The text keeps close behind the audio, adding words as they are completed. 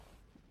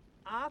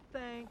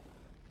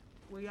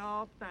we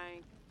all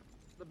think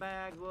the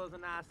bag was a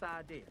nice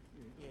idea.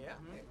 Yeah.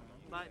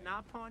 But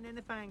not pointing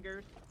any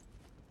fingers,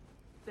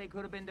 they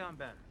could have been done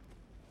better.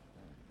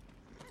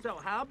 So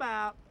how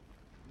about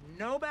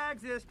no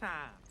bags this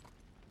time?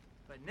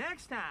 But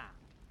next time,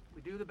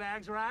 we do the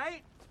bags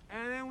right,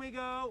 and then we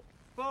go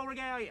full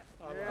regalia.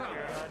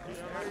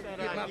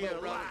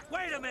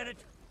 Wait a minute!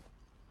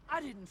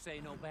 I didn't say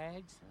no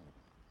bags.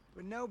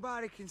 But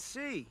nobody can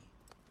see.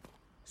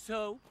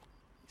 So?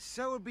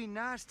 So it'd be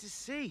nice to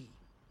see.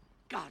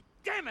 God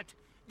damn it!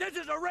 This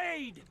is a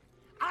raid!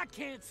 I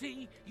can't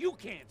see, you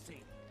can't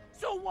see.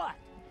 So what?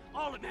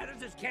 All that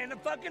matters is can the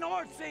fucking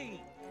horse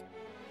see?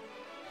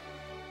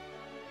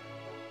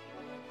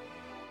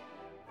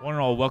 One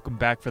and all, welcome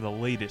back for the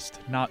latest,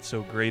 not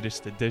so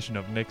greatest edition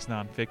of Nick's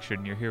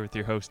Nonfiction. You're here with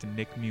your host,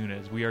 Nick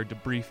Muniz. We are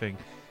debriefing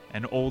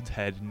an old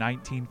head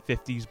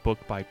 1950s book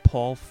by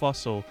Paul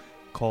Fussell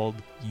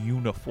called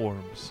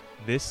Uniforms.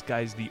 This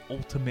guy's the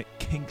ultimate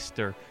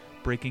kinkster,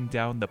 breaking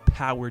down the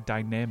power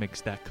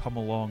dynamics that come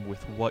along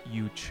with what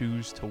you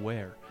choose to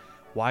wear.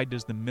 Why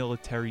does the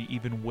military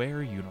even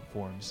wear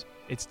uniforms?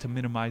 It's to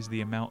minimize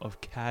the amount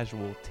of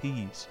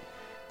casualties.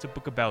 It's a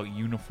book about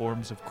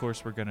uniforms. Of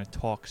course, we're going to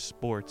talk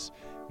sports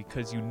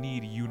because you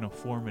need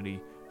uniformity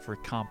for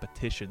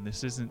competition.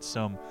 This isn't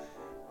some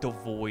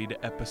devoid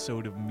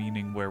episode of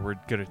meaning where we're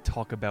going to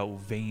talk about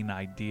vain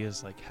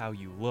ideas like how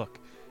you look.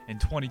 In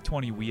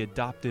 2020, we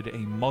adopted a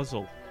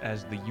muzzle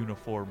as the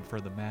uniform for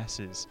the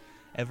masses.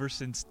 Ever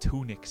since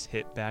tunics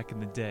hit back in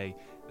the day,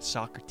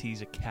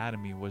 Socrates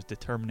Academy was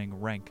determining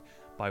rank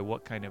by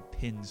what kind of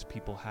pins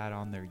people had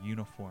on their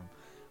uniform.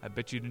 I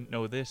bet you didn't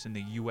know this. In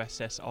the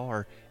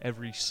USSR,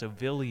 every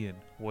civilian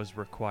was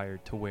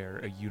required to wear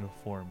a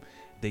uniform.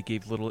 They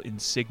gave little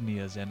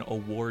insignias and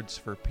awards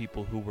for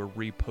people who were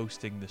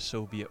reposting the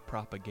Soviet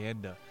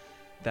propaganda.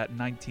 That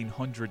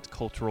 1900s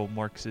cultural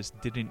Marxist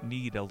didn't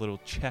need a little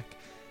check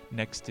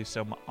next to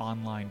some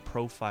online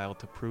profile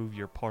to prove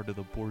you're part of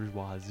the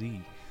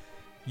bourgeoisie.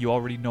 You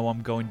already know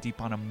I'm going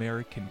deep on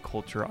American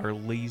culture, our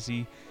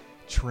lazy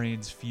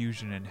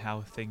transfusion and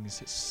how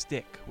things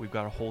stick. We've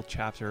got a whole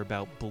chapter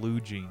about blue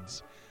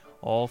jeans,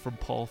 all from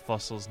Paul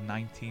Fussell's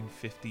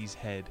 1950s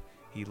head.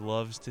 He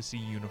loves to see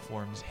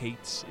uniforms,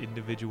 hates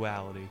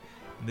individuality,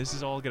 and this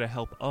is all going to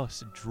help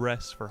us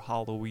dress for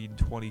Halloween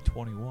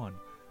 2021.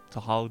 It's a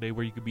holiday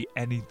where you can be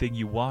anything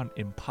you want,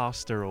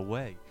 imposter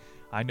away.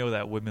 I know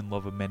that women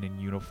love a men in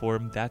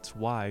uniform. That's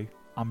why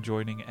I'm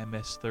joining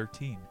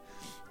MS-13.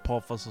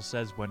 Paul Fussell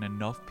says when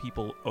enough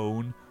people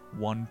own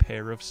one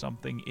pair of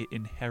something, it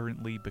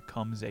inherently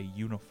becomes a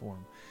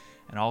uniform.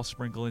 And I'll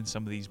sprinkle in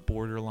some of these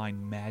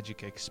borderline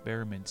magic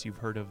experiments. You've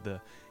heard of the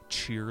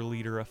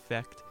cheerleader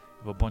effect.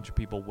 If a bunch of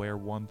people wear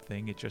one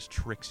thing, it just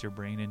tricks your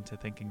brain into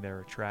thinking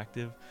they're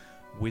attractive.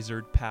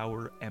 Wizard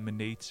power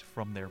emanates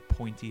from their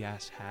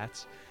pointy-ass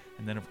hats.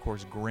 And then, of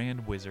course,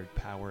 grand wizard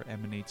power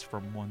emanates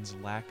from one's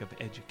lack of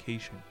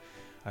education.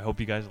 I hope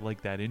you guys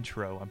like that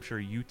intro. I'm sure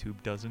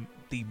YouTube doesn't.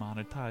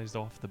 Demonetized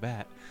off the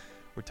bat.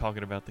 We're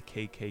talking about the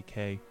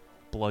KKK,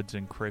 Bloods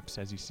and Crips,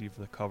 as you see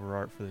for the cover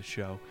art for the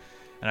show.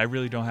 And I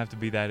really don't have to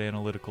be that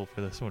analytical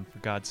for this one, for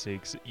God's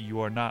sakes. You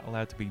are not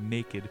allowed to be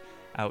naked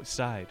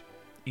outside.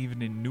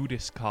 Even in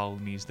nudist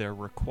colonies, they're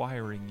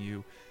requiring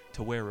you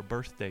to wear a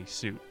birthday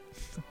suit.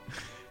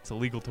 It's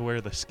illegal to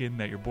wear the skin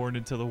that you're born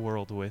into the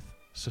world with.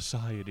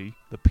 Society,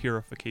 the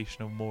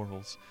purification of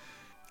morals.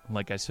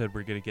 Like I said,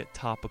 we're going to get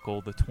topical,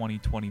 the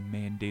 2020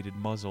 mandated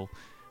muzzle.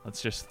 Let's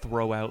just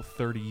throw out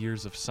 30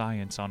 years of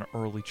science on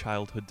early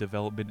childhood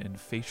development and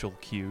facial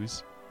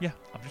cues. Yeah,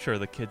 I'm sure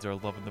the kids are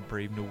loving the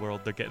brave new world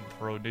they're getting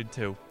thrown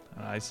into.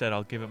 I said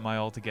I'll give it my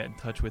all to get in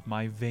touch with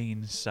my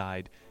vain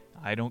side.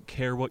 I don't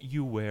care what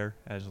you wear,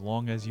 as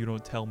long as you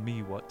don't tell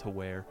me what to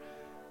wear.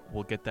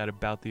 We'll get that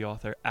about the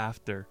author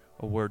after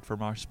a word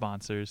from our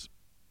sponsors.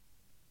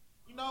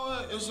 You know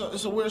what?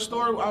 It's a weird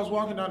story. I was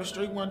walking down the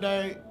street one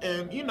day,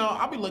 and, you know,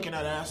 I be looking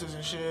at asses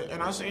and shit,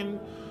 and I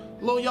seen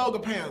little yoga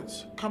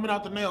pants coming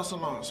out the nail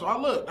salon. So I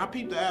looked, I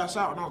peeped the ass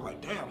out, and I was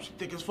like, damn, she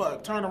thick as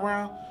fuck. Turn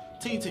around,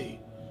 TT.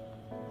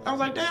 I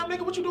was like, damn,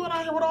 nigga, what you doing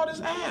out here with all this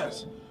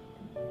ass?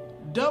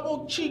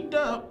 Double cheeked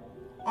up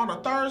on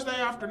a Thursday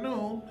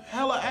afternoon,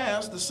 hella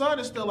ass. The sun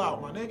is still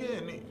out, my nigga,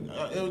 and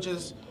it was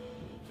just,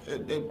 I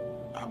mean,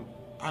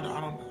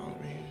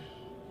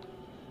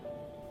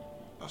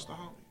 that's the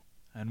homie.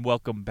 And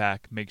welcome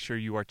back. Make sure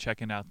you are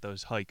checking out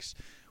those hikes.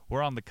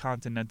 We're on the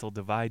Continental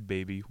Divide,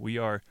 baby. We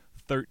are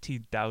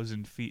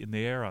 13,000 feet in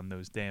the air on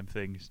those damn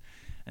things.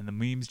 And the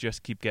memes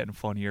just keep getting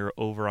funnier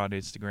over on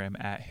Instagram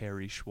at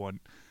Harry Schwunt.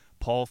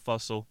 Paul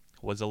Fussell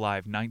was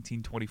alive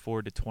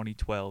 1924 to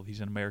 2012. He's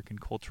an American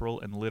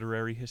cultural and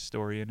literary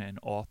historian and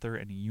author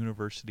and a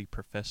university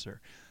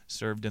professor.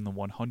 Served in the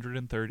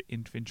 103rd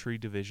Infantry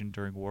Division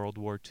during World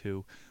War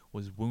II.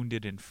 Was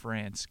wounded in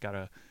France. Got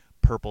a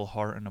Purple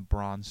Heart and a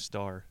Bronze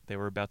Star. They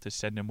were about to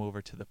send him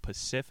over to the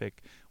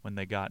Pacific when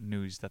they got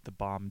news that the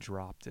bomb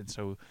dropped. And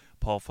so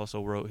Paul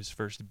Fussell wrote his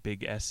first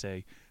big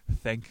essay,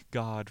 Thank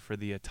God for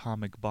the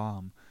Atomic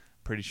Bomb.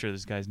 Pretty sure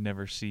this guy's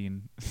never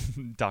seen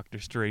Dr.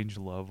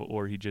 Strangelove,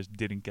 or he just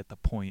didn't get the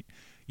point.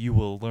 You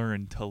will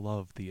learn to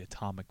love the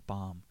atomic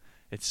bomb.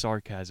 It's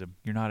sarcasm.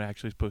 You're not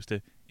actually supposed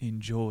to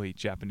enjoy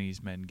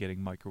Japanese men getting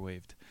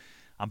microwaved.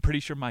 I'm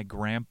pretty sure my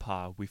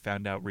grandpa, we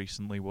found out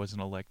recently, was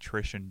an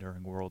electrician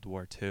during World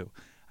War II.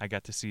 I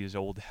got to see his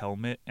old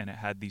helmet, and it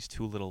had these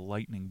 2 little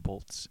lightning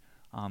bolts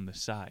on the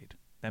side.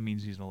 That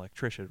means he's an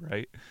electrician,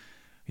 right?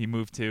 He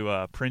moved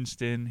to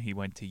Princeton. He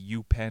went to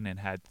UPenn and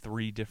had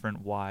 3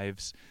 different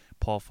wives.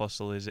 Paul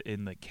Fussell is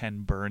in the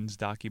Ken Burns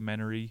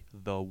documentary,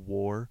 The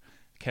War.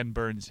 Ken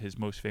Burns, his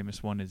most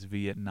famous one is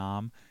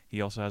Vietnam.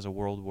 He also has a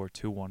World War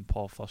II one.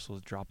 Paul Fussell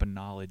is dropping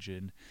knowledge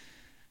in.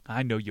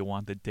 I know you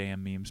want the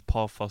damn memes.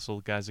 Paul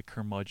Fussell, guy's a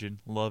curmudgeon,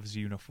 loves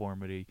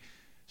uniformity.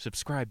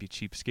 Subscribe, you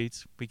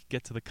cheapskates. We can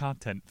get to the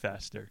content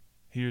faster.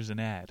 Here's an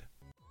ad.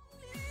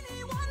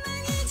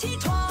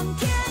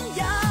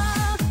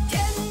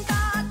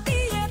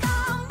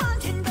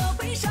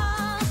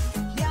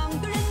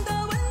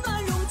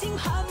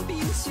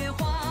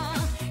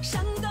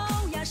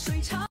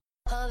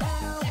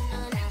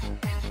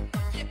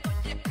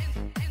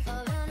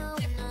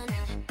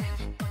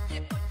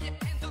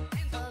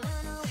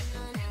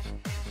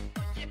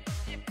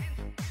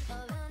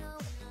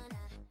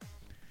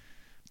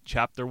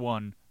 Chapter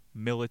 1,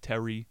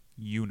 Military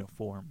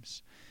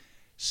Uniforms.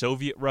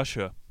 Soviet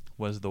Russia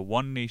was the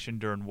one nation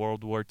during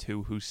World War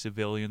II whose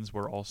civilians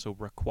were also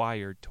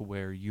required to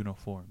wear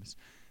uniforms.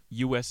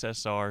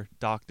 USSR,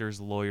 doctors,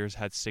 lawyers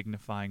had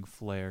signifying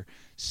flair.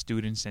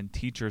 Students and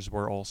teachers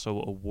were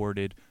also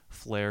awarded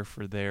flair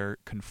for their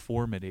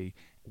conformity.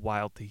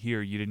 Wild to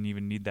hear, you didn't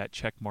even need that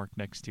check mark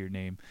next to your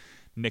name.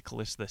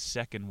 Nicholas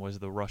II was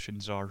the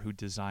Russian Tsar who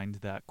designed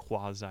that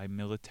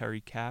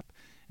quasi-military cap,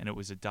 and it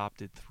was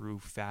adopted through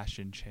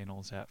fashion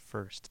channels at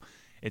first.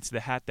 It's the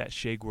hat that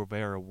Che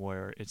Guevara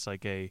wore. It's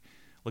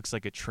looks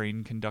like a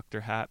train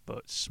conductor hat,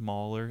 but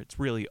smaller. It's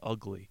really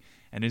ugly.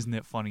 And isn't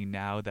it funny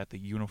now that the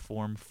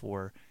uniform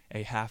for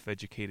a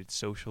half-educated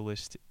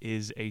socialist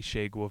is a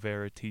Che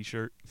Guevara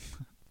t-shirt?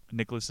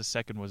 Nicholas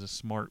II was a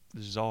smart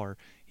czar.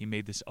 He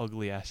made this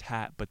ugly-ass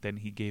hat, but then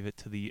he gave it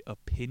to the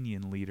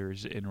opinion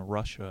leaders in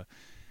Russia.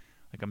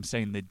 Like I'm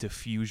saying, the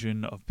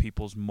diffusion of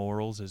people's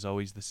morals is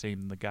always the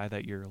same. The guy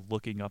that you're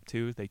looking up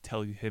to, they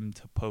tell him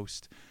to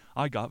post,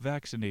 I got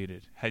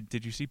vaccinated.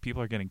 Did you see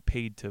people are getting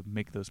paid to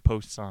make those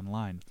posts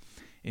online?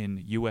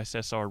 In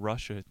USSR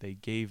Russia, they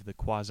gave the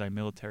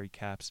quasi-military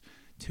caps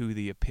to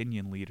the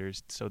opinion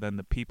leaders, so then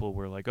the people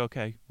were like,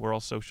 okay, we're all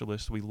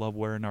socialists, we love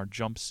wearing our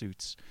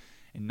jumpsuits.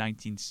 In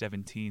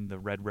 1917, the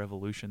Red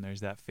Revolution,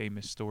 there's that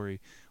famous story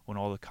when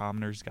all the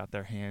commoners got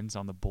their hands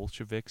on the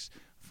Bolsheviks.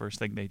 First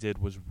thing they did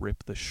was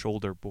rip the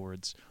shoulder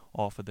boards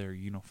off of their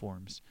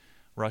uniforms.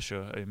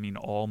 Russia, I mean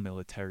all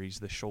militaries,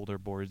 the shoulder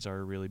boards are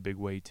a really big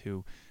way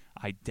to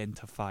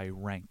identify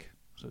rank.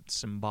 So it's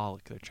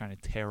symbolic. They're trying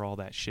to tear all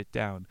that shit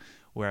down.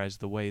 Whereas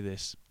the way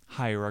this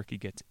hierarchy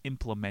gets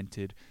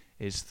implemented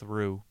is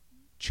through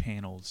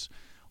channels,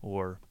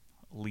 or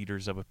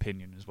leaders of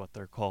opinion is what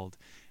they're called.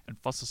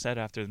 And Fussell said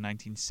after the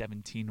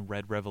 1917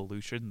 Red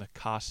Revolution, the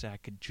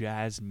Cossack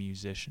jazz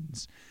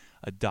musicians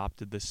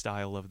adopted the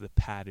style of the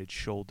padded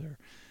shoulder.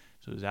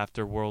 So it was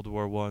after World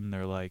War I,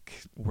 they're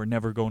like, we're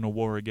never going to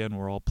war again,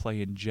 we're all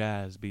playing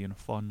jazz, being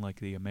fun like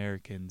the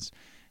Americans.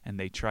 And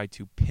they tried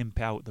to pimp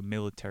out the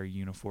military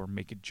uniform,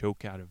 make a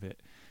joke out of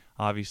it.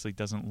 Obviously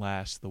doesn't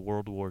last. The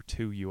World War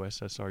II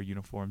USSR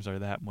uniforms are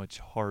that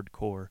much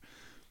hardcore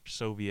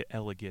Soviet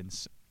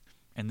elegance.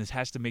 And this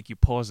has to make you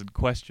pause and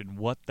question,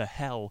 what the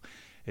hell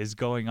is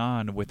going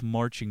on with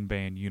marching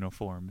band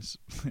uniforms?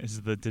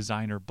 Is the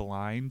designer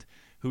blind?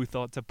 Who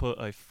thought to put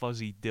a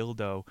fuzzy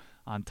dildo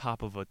on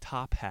top of a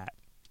top hat?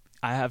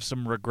 I have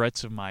some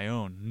regrets of my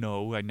own.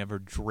 No, I never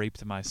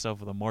draped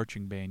myself with a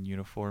marching band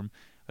uniform,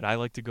 but I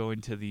like to go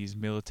into these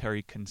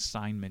military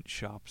consignment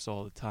shops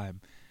all the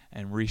time.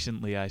 And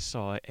recently I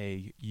saw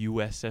a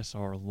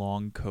USSR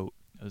long coat.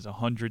 It was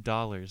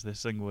 $100.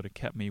 This thing would have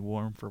kept me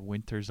warm for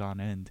winters on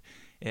end.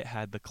 It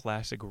had the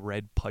classic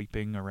red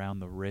piping around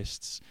the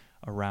wrists,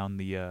 around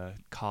the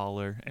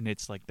collar, and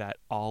it's like that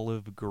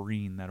olive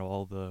green that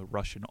all the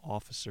Russian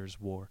officers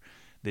wore.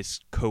 This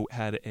coat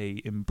had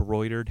a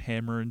embroidered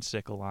hammer and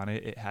sickle on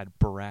it. It had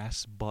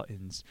brass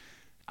buttons.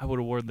 I would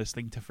have worn this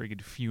thing to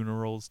friggin'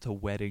 funerals, to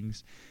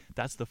weddings.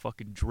 That's the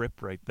fucking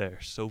drip right there,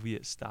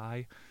 Soviet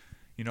style.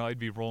 You know, I'd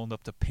be rolling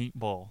up to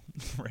paintball,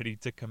 ready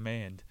to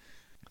command.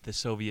 The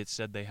Soviets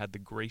said they had the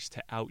grace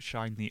to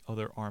outshine the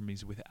other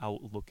armies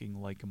without looking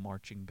like a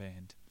marching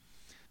band.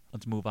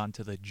 Let's move on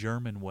to the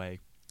German way.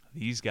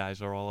 These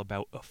guys are all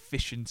about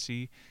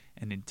efficiency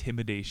and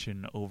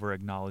intimidation over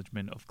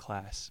acknowledgement of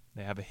class.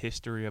 They have a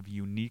history of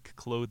unique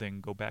clothing,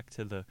 go back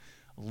to the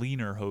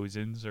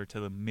Lederhosens or to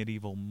the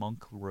medieval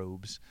monk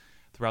robes.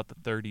 Throughout the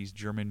 30s,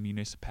 German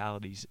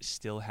municipalities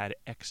still had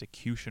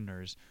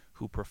executioners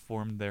who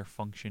performed their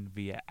function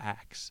via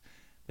axe.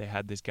 They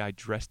had this guy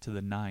dressed to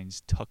the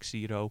nines,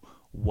 tuxedo,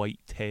 white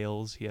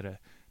tails. He had a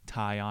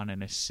tie on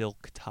and a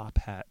silk top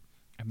hat.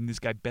 I mean, this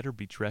guy better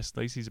be dressed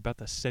nice. He's about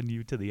to send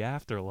you to the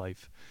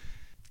afterlife.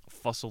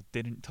 Fussell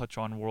didn't touch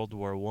on World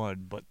War I,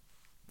 but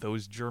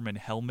those German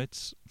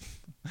helmets,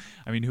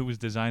 I mean, who was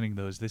designing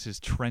those? This is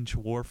trench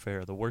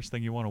warfare. The worst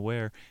thing you want to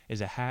wear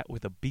is a hat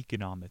with a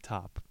beacon on the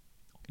top.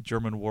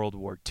 German World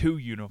War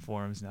II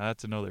uniforms, now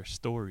that's another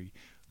story.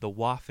 The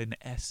Waffen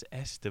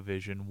SS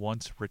division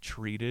once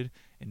retreated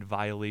in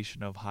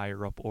violation of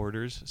higher-up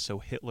orders, so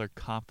Hitler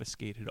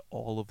confiscated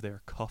all of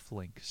their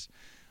cufflinks.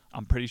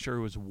 I'm pretty sure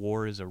it was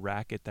War is a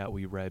Racket that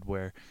we read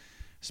where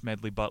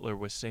Smedley Butler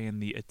was saying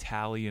the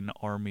Italian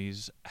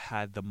armies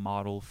had the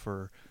model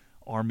for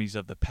armies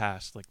of the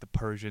past, like the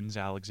Persians,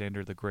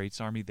 Alexander the Great's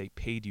army. They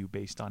paid you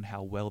based on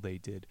how well they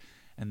did.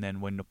 And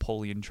then when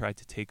Napoleon tried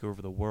to take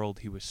over the world,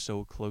 he was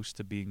so close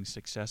to being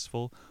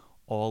successful,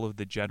 all of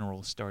the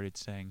generals started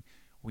saying,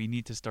 we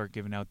need to start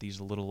giving out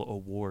these little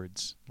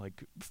awards,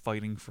 like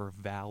fighting for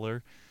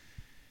valor.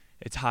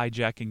 It's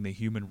hijacking the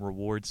human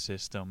reward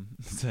system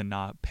to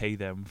not pay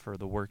them for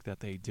the work that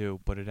they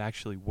do, but it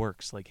actually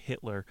works. Like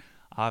Hitler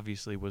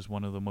obviously was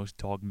one of the most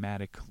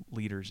dogmatic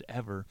leaders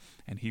ever,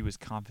 and he was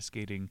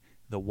confiscating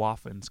the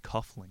Waffen's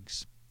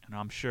cufflinks. And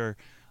I'm sure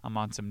I'm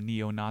on some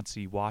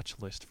neo-Nazi watch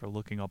list for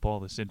looking up all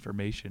this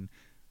information.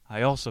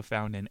 I also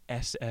found an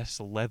SS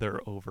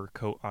leather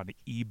overcoat on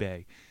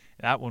eBay.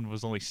 That one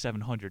was only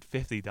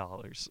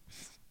 $750.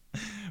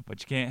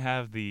 But you can't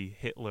have the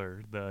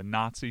Hitler, the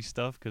Nazi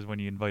stuff, because when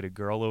you invite a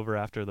girl over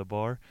after the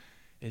bar,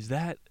 is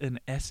that an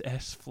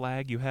SS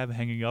flag you have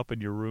hanging up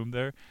in your room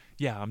there?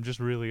 Yeah, I'm just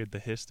really into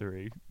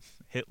history.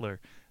 Hitler,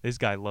 this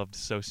guy loved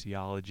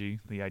sociology,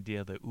 the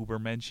idea that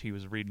Übermensch, he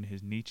was reading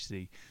his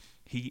Nietzsche.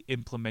 He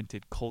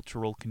implemented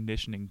cultural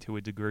conditioning to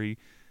a degree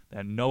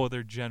that no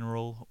other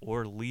general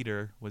or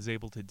leader was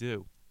able to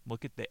do.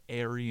 Look at the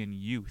Aryan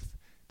youth.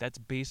 That's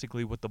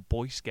basically what the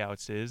Boy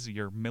Scouts is.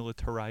 You're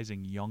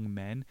militarizing young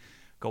men.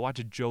 Go watch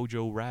a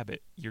Jojo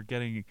Rabbit. You're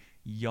getting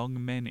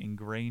young men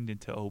ingrained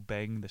into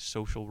obeying the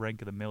social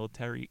rank of the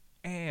military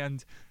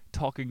and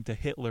talking to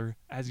Hitler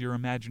as your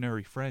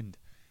imaginary friend.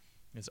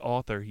 As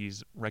author,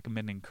 he's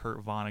recommending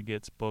Kurt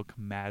Vonnegut's book,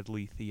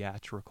 Madly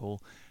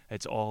Theatrical.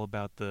 It's all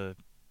about the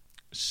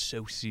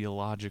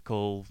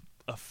sociological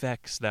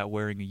effects that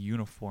wearing a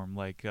uniform.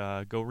 Like,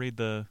 go read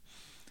the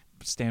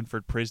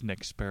Stanford Prison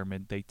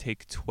Experiment. They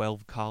take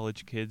 12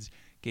 college kids,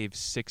 gave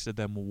 6 of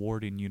them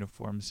warden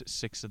uniforms,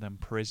 6 of them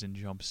prison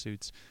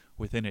jumpsuits.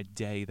 Within a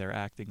day, they're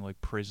acting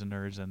like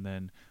prisoners and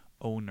then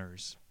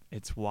owners.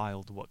 It's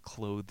wild what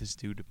clothes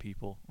do to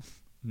people.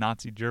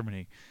 Nazi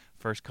Germany,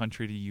 first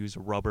country to use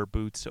rubber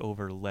boots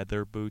over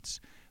leather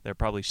boots. They're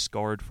probably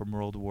scarred from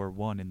World War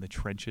I in the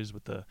trenches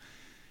with the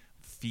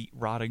feet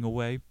rotting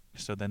away.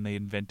 So then they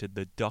invented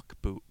the duck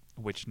boot,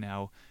 which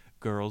now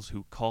girls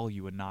who call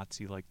you a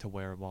Nazi like to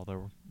wear while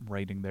they're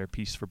writing their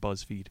piece for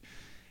BuzzFeed.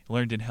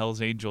 Learned in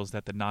Hell's Angels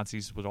that the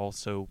Nazis would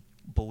also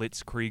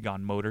blitzkrieg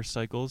on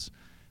motorcycles.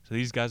 So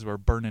these guys were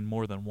burning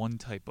more than one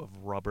type of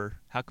rubber.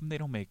 How come they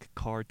don't make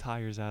car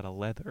tires out of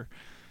leather?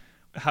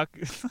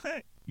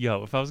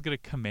 Yo, if I was going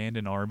to command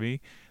an army,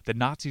 the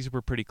Nazis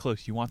were pretty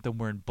close. You want them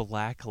wearing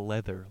black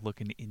leather,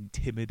 looking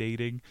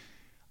intimidating.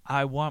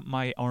 I want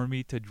my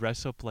army to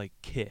dress up like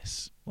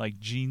Kiss, like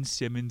Gene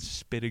Simmons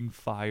spitting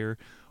fire,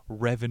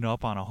 revving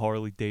up on a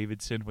Harley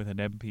Davidson with an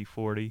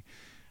MP40.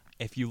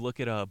 If you look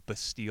at a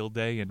Bastille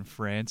Day in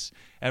France,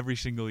 every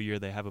single year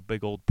they have a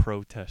big old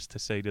protest to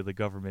say to the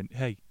government,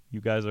 hey, you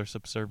guys are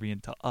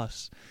subservient to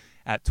us.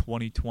 At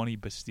 2020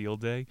 Bastille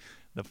Day,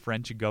 the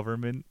French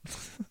government,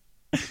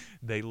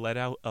 they let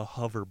out a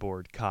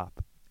hoverboard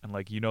cop. And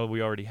like, you know,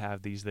 we already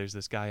have these. There's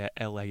this guy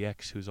at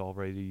LAX who's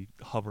already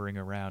hovering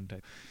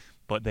around.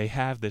 But they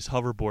have this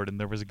hoverboard, and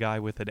there was a guy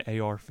with an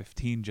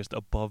AR-15 just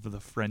above the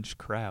French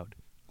crowd.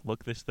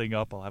 Look this thing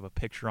up. I'll have a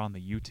picture on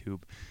the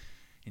YouTube.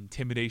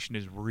 Intimidation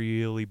is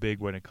really big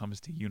when it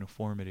comes to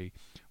uniformity.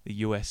 The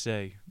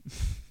USA,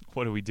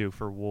 what do we do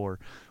for war?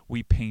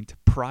 We paint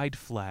pride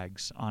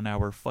flags on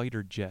our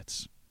fighter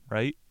jets,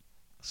 right?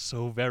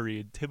 So very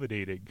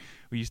intimidating.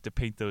 We used to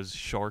paint those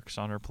sharks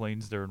on our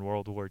planes during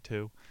World War II.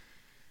 A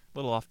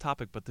little off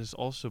topic, but this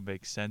also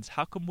makes sense.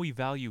 How come we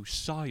value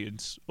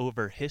science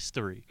over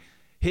history?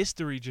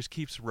 History just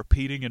keeps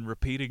repeating and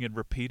repeating and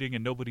repeating,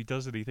 and nobody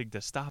does anything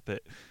to stop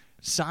it.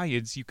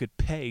 Science, you could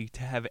pay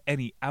to have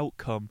any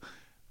outcome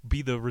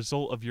be the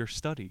result of your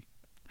study.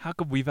 How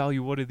come we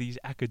value one of these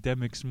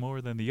academics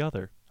more than the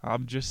other?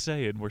 I'm just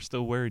saying, we're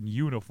still wearing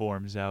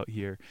uniforms out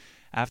here.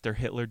 After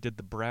Hitler did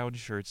the brown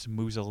shirts,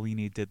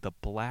 Mussolini did the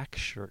black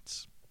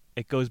shirts.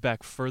 It goes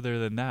back further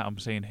than that. I'm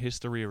saying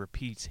history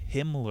repeats.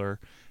 Himmler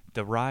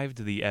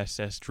derived the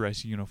SS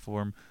dress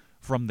uniform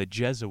from the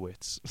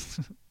Jesuits.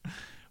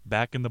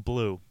 Back in the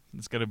blue.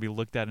 It's going to be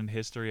looked at in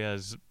history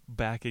as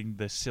backing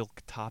the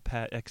silk top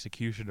hat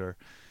executioner.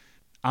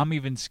 I'm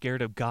even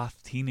scared of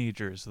goth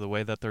teenagers, the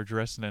way that they're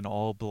dressing in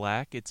all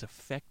black. It's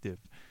effective.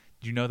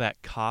 Do you know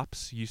that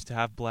cops used to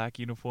have black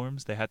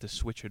uniforms? They had to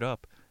switch it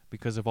up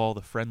because of all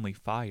the friendly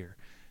fire.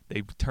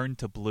 They turned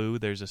to blue.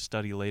 There's a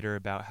study later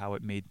about how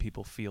it made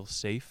people feel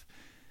safe.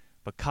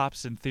 But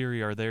cops, in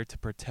theory, are there to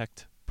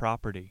protect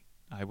property.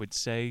 I would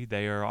say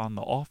they are on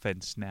the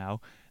offense now.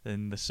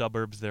 In the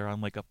suburbs, they're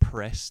on like a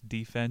press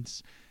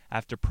defense.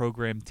 After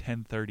Program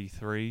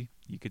 1033,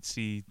 you could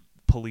see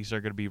police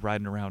are going to be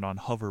riding around on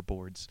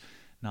hoverboards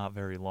not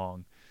very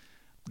long.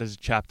 There's a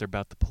chapter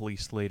about the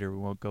police later. We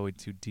won't go in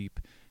too deep.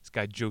 This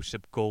guy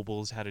Joseph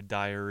Goebbels had a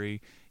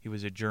diary. He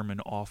was a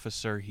German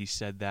officer. He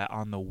said that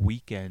on the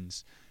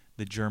weekends,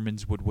 the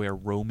Germans would wear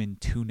Roman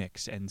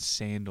tunics and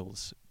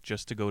sandals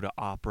just to go to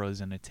operas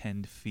and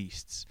attend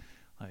feasts.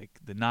 Like,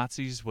 the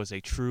Nazis was a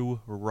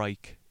true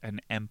Reich,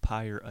 an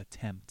empire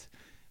attempt.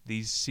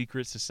 These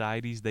secret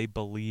societies, they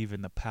believe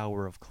in the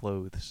power of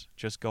clothes.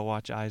 Just go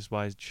watch Eyes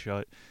Wide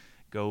Shut.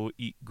 Go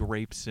eat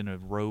grapes in a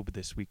robe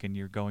this week and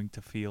you're going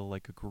to feel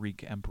like a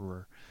Greek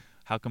emperor.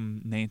 How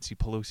come Nancy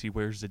Pelosi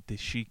wears a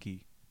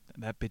dashiki?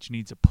 That bitch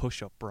needs a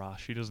push-up bra.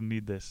 She doesn't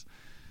need this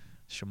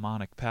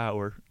shamanic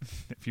power.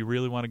 If you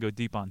really want to go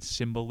deep on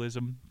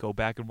symbolism, go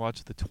back and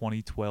watch the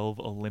 2012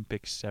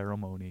 Olympic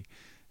ceremony.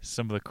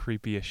 Some of the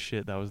creepiest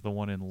shit. That was the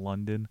one in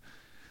London.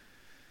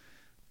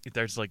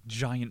 There's like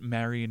giant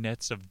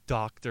marionettes of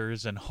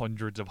doctors and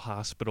hundreds of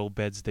hospital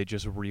beds they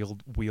just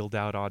wheeled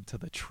out onto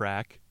the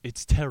track.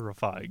 It's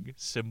terrifying.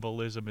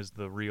 Symbolism is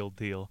the real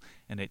deal,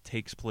 and it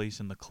takes place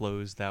in the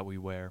clothes that we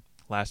wear.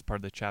 Last part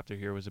of the chapter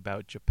here was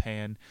about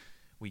Japan.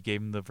 We gave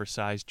them the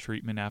Versailles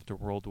treatment after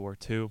World War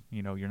II.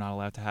 You know, you're not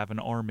allowed to have an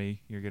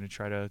army. You're going to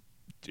try to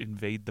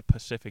invade the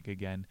Pacific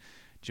again.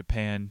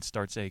 Japan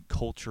starts a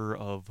culture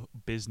of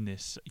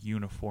business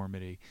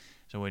uniformity.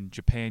 So in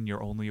Japan,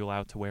 you're only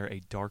allowed to wear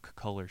a dark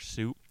color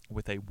suit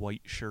with a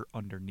white shirt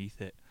underneath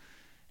it.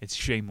 It's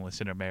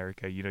shameless in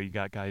America. You know, you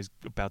got guys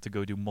about to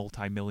go do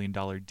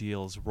multi-million-dollar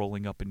deals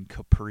rolling up in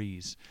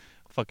capris.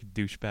 Fucking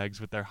douchebags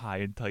with their high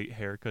and tight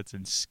haircuts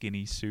and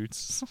skinny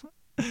suits.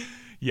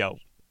 Yo,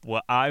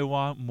 what I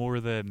want more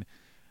than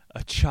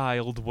a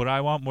child, what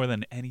I want more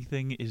than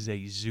anything is a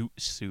zoot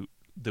suit.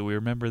 Do we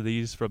remember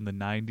these from the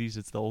 90s?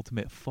 It's the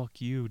ultimate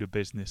fuck you to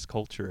business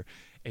culture.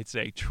 It's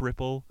a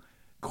triple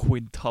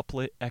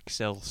quintuplet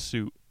XL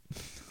suit.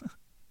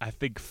 I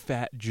think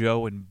Fat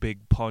Joe and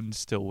Big Pun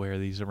still wear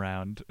these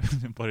around,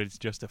 but it's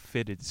just a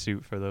fitted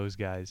suit for those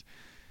guys.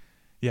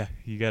 Yeah,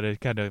 you gotta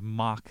kind of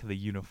mock the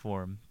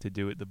uniform to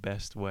do it the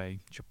best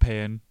way.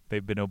 Japan,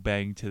 they've been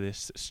obeying to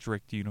this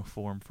strict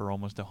uniform for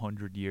almost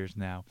 100 years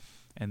now,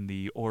 and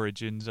the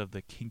origins of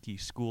the kinky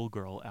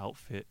schoolgirl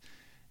outfit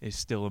is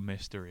still a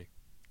mystery.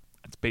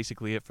 That's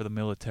basically it for the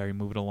military.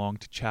 Moving along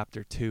to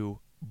Chapter 2,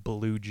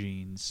 Blue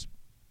Jeans.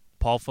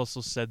 Paul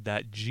Fussell said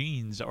that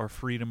jeans are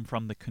freedom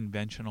from the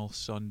conventional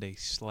Sunday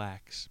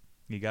slacks.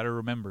 You got to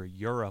remember,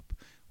 Europe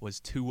was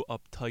too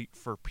uptight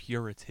for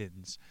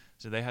Puritans,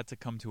 so they had to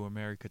come to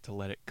America to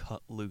let it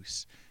cut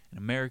loose. In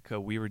America,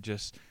 we were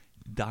just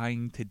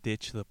dying to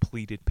ditch the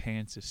pleated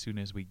pants as soon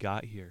as we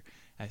got here.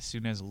 As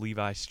soon as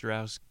Levi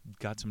Strauss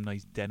got some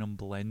nice denim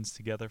blends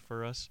together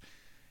for us,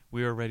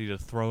 we were ready to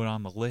throw it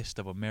on the list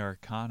of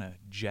Americana,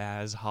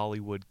 Jazz,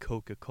 Hollywood,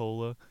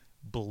 Coca-Cola,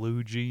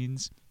 blue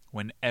jeans.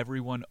 When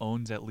everyone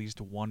owns at least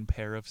one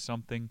pair of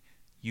something,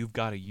 you've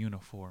got a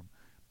uniform.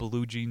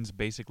 Blue jeans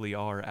basically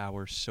are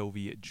our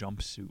Soviet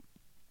jumpsuit.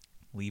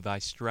 Levi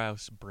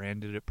Strauss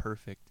branded it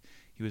perfect.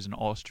 He was an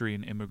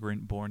Austrian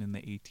immigrant born in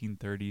the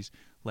 1830s,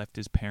 left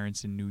his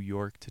parents in New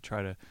York to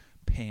try to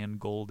pan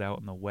gold out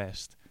in the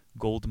West.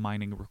 Gold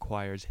mining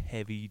requires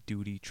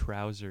heavy-duty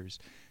trousers,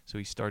 so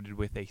he started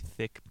with a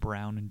thick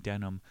brown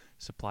denim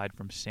supplied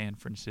from San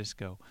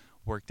Francisco,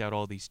 worked out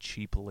all these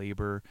cheap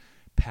labor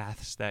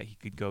paths that he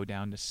could go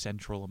down to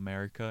Central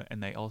America,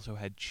 and they also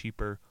had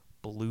cheaper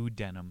blue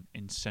denim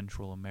in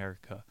Central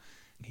America.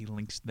 He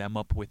links them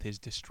up with his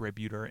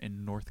distributor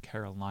in North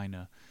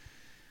Carolina.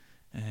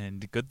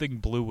 And good thing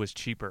blue was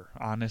cheaper.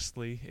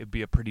 Honestly, it'd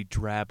be a pretty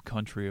drab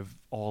country if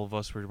all of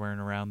us were wearing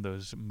around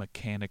those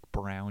mechanic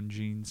brown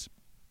jeans.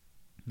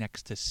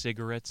 Next to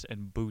cigarettes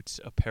and boots,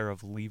 a pair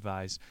of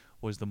Levi's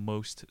was the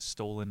most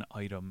stolen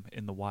item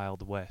in the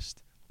Wild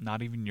West.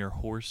 Not even your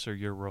horse or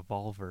your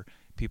revolver.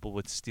 People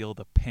would steal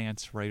the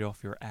pants right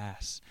off your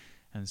ass.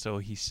 And so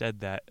he said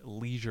that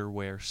leisure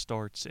wear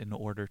starts in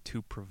order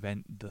to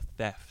prevent the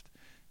theft.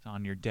 So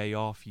on your day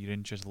off, you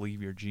didn't just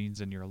leave your jeans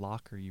in your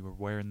locker. You were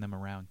wearing them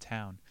around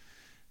town.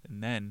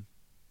 And then,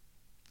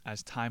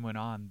 as time went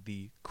on,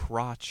 the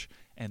crotch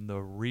and the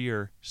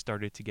rear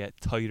started to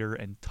get tighter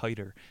and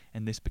tighter.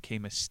 And this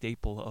became a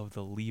staple of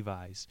the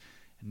Levi's.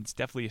 And it's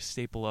definitely a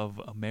staple of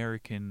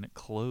American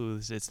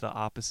clothes. It's the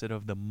opposite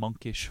of the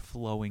monkish,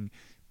 flowing,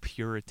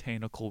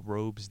 puritanical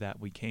robes that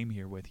we came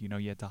here with. You know,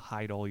 you had to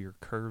hide all your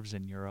curves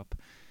in Europe.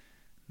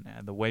 Now,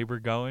 the way we're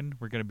going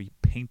to be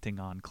painting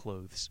on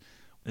clothes.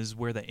 This is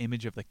where the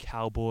image of the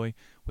cowboy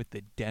with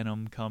the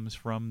denim comes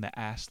from, the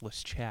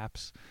assless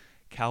chaps.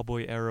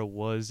 Cowboy era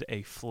was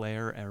a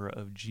flare era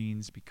of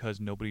jeans because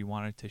nobody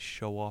wanted to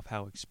show off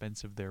how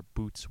expensive their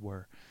boots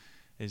were.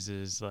 This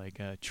is like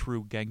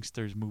true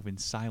gangsters move in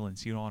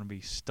silence. You don't want to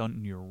be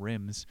stunting your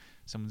rims.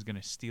 Someone's going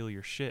to steal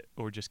your shit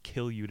or just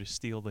kill you to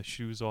steal the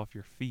shoes off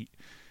your feet.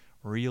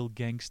 Real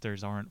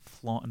gangsters aren't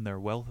flaunting their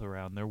wealth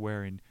around. They're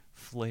wearing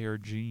flare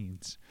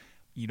jeans.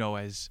 You know,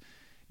 as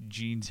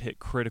jeans hit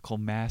critical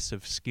mass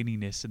of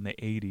skinniness in the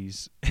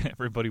 80s.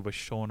 Everybody was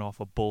showing off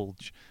a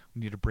bulge.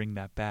 We need to bring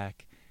that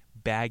back.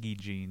 Baggy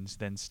jeans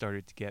then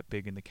started to get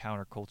big in the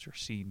counterculture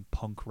scene.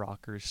 Punk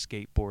rockers,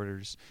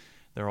 skateboarders,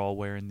 they're all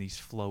wearing these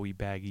flowy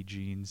baggy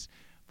jeans.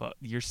 But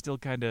you're still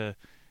kind of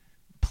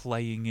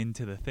playing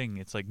into the thing.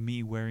 It's like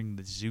me wearing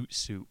the zoot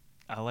suit.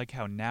 I like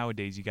how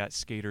nowadays you got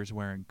skaters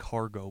wearing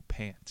cargo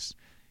pants.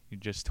 You're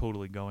just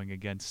totally going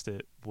against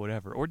it,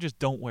 whatever. Or just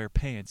don't wear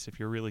pants if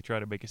you're really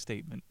trying to make a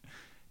statement.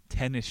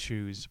 Tennis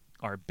shoes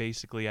are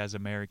basically as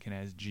American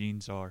as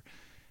jeans are.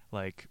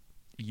 Like,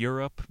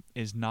 Europe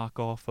is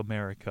knockoff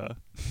America.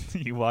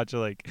 You watch,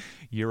 like,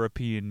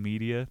 European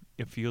media,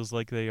 it feels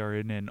like they are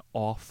in an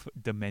off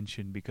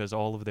dimension because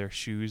all of their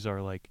shoes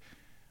are, like,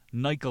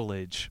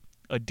 Nicolage,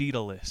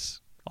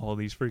 Adidas, all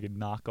these freaking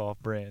knockoff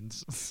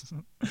brands.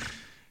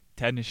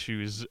 Tennis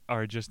shoes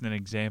are just an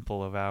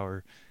example of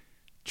our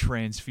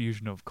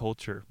transfusion of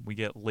culture. We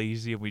get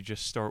lazy and we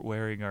just start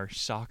wearing our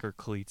soccer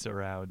cleats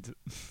around.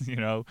 You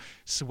know,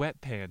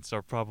 sweatpants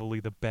are probably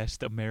the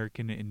best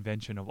American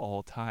invention of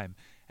all time.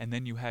 And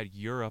then you had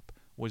Europe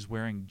was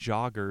wearing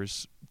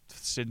joggers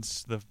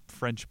since the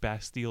French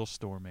Bastille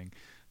storming.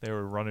 They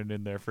were running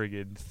in their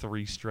friggin'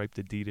 3-striped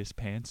Adidas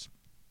pants.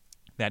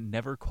 That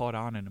never caught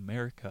on in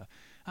America.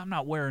 I'm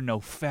not wearing no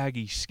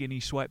faggy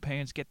skinny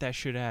sweatpants. Get that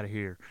shit out of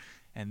here.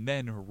 And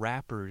then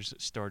rappers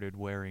started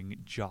wearing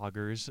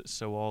joggers,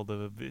 so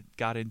it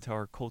got into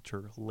our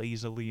culture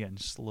lazily and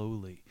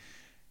slowly.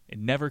 It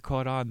never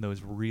caught on,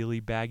 those really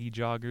baggy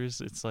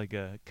joggers. It's like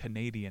a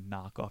Canadian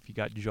knockoff. You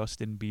got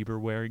Justin Bieber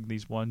wearing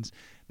these ones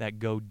that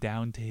go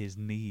down to his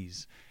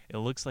knees. It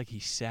looks like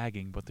he's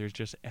sagging, but there's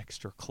just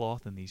extra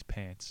cloth in these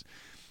pants.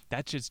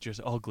 That shit's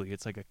just ugly.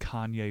 It's like a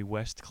Kanye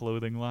West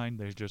clothing line.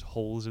 There's just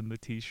holes in the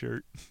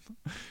t-shirt.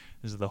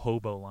 This is the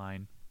hobo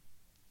line.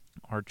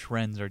 Our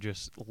trends are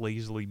just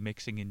lazily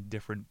mixing in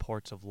different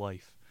parts of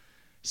life.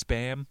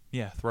 Spam,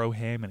 yeah, throw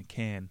ham in a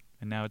can,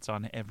 and now it's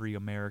on every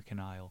American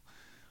aisle.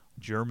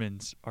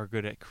 Germans are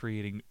good at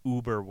creating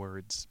Uber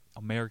words.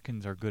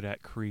 Americans are good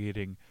at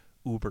creating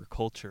Uber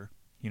culture.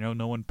 You know,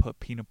 no one put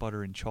peanut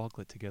butter and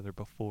chocolate together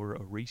before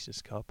a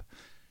Reese's cup.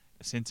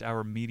 Since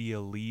our media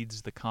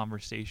leads the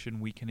conversation,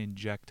 we can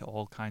inject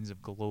all kinds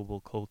of global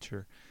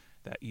culture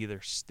that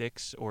either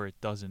sticks or it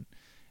doesn't.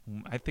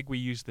 I think we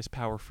used this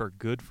power for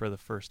good for the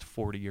first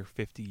 40 or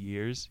 50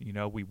 years. You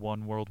know, we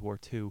won World War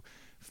II,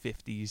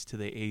 50s to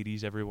the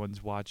 80s.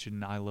 Everyone's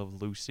watching I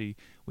Love Lucy.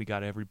 We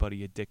got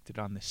everybody addicted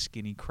on the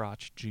skinny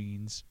crotch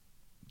jeans.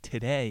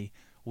 Today,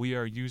 we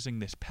are using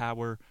this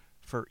power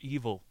for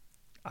evil.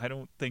 I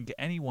don't think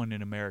anyone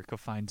in America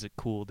finds it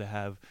cool to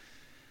have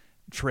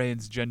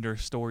transgender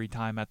story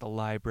time at the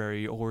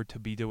library or to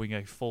be doing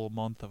a full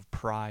month of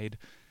Pride.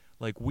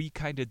 Like, we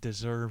kind of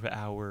deserve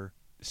our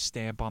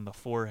stamp on the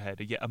forehead.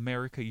 Yeah,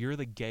 America, you're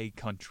the gay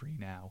country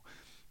now.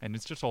 And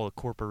it's just all the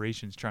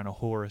corporations trying to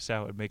whore us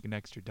out and make an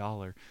extra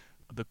dollar.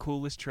 The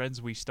coolest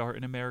trends we start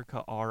in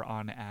America are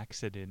on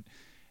accident.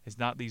 It's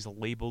not these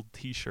labeled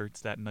t-shirts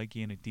that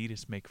Nike and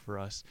Adidas make for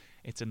us.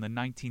 It's in the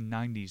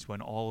 1990s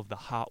when all of the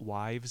hot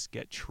wives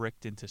get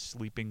tricked into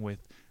sleeping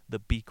with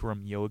the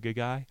Bikram yoga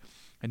guy.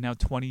 And now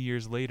 20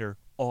 years later,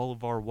 all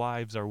of our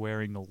wives are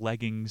wearing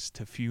leggings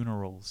to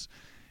funerals.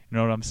 You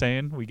know what I'm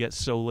saying? We get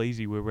so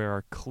lazy, we wear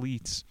our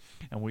cleats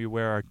and we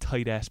wear our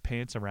tight-ass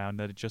pants around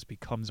that it just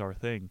becomes our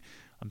thing.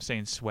 I'm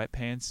saying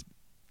sweatpants.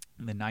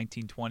 In the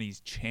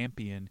 1920s,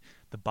 Champion,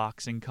 the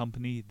boxing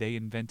company, they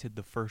invented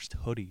the first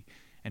hoodie.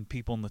 And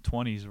people in the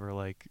 20s were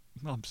like,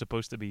 I'm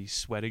supposed to be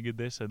sweating in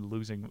this and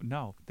losing.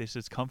 No, this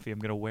is comfy. I'm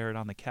going to wear it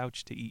on the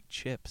couch to eat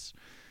chips.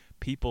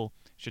 People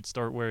should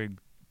start wearing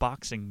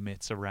boxing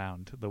mitts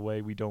around the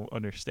way we don't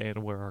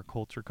understand where our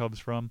culture comes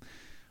from.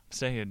 I'm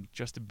saying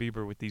Justin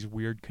Bieber with these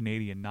weird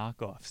Canadian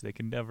knockoffs, they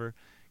can never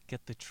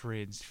get the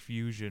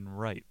transfusion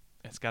right.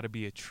 It's got to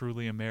be a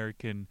truly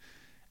American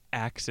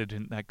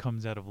accident that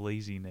comes out of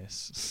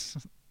laziness.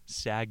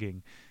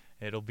 Sagging.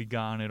 It'll be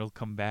gone. It'll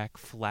come back.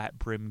 Flat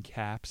brim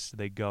caps.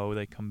 They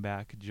come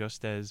back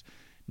just as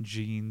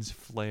jeans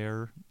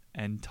flare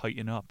and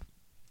tighten up.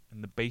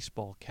 And the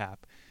baseball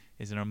cap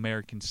is an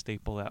American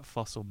staple that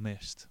Fussell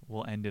missed.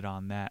 We'll end it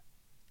on that.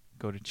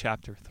 Go to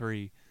Chapter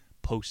 3,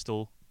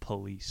 Postal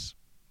Police.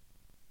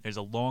 There's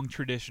a long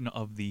tradition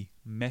of the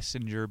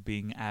messenger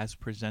being as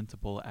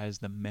presentable as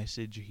the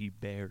message he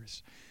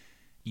bears.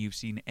 You've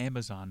seen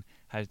Amazon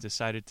has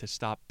decided to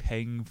stop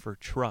paying for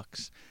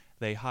trucks.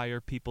 They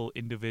hire people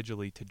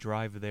individually to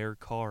drive their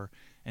car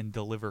and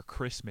deliver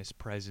Christmas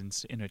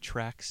presents in a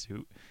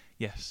tracksuit.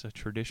 Yes, a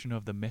tradition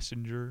of the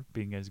messenger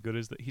being as good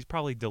as he's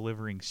probably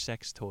delivering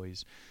sex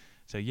toys.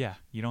 So yeah,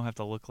 you don't have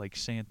to look like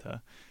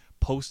Santa.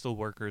 Postal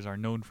workers are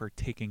known for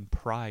taking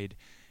pride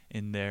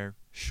in their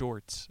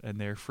shorts and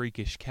their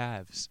freakish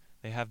calves.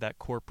 They have that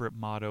corporate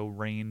motto,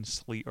 rain,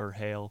 sleet, or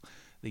hail.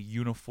 The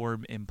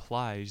uniform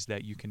implies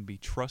that you can be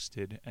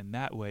trusted, and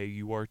that way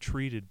you are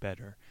treated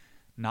better.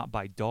 Not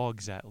by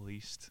dogs, at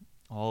least.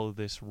 All of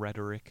this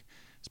rhetoric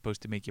is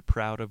supposed to make you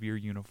proud of your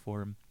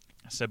uniform.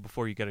 I said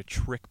before, you got to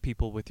trick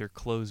people with your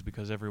clothes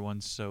because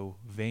everyone's so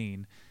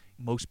vain.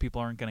 most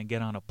people aren't going to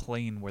get on a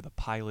plane where the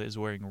pilot is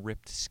wearing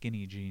ripped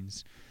skinny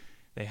jeans.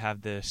 They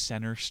have the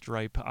center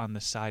stripe on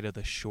the side of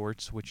the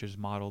shorts, which is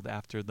modeled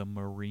after the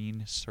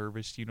Marine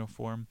service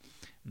uniform.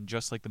 And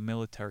just like the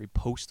military,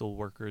 postal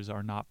workers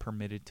are not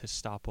permitted to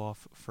stop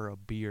off for a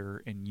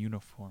beer in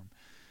uniform.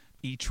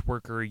 Each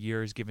worker a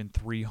year is given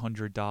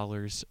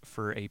 $300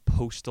 for a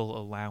postal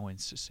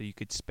allowance, so you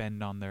could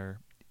spend on their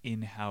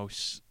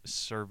in-house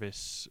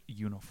service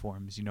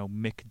uniforms. You know,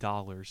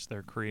 McDollars.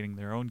 They're creating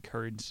their own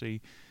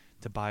currency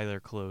to buy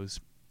their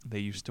clothes. They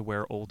used to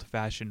wear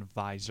old-fashioned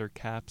visor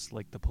caps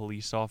like the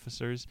police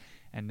officers,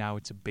 and now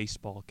it's a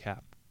baseball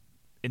cap.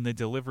 In the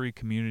delivery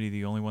community,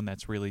 the only one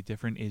that's really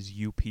different is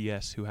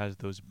UPS, who has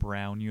those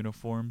brown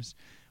uniforms,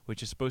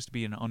 which is supposed to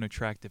be an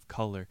unattractive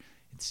color.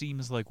 It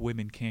seems like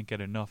women can't get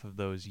enough of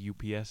those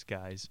UPS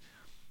guys.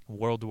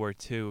 World War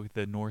II,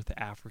 the North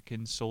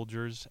African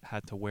soldiers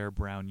had to wear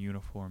brown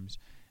uniforms,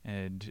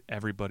 and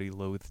everybody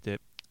loathed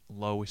it.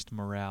 Lowest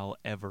morale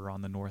ever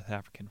on the North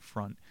African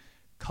front.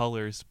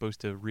 Color is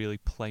supposed to really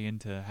play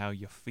into how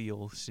you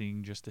feel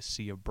seeing just a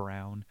sea of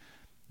brown.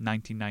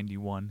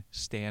 1991,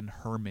 Stan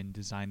Herman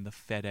designed the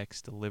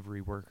FedEx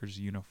delivery workers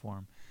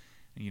uniform.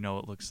 You know,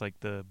 it looks like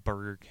the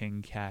Burger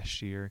King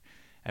cashier.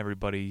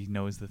 Everybody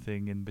knows the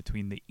thing in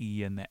between the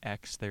E and the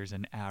X, there's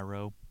an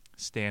arrow.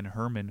 Stan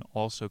Herman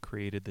also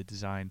created the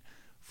design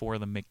for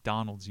the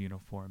McDonald's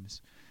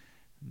uniforms.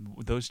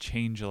 Those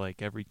change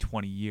like every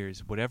 20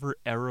 years. Whatever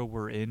era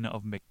we're in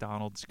of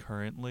McDonald's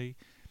currently,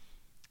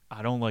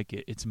 I don't like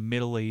it. It's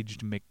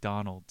middle-aged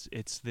McDonald's.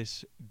 It's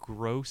this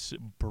gross,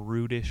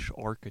 brutish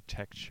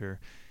architecture.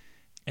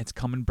 It's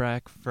coming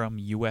back from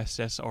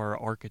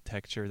USSR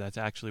architecture. That's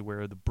actually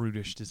where the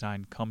brutish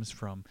design comes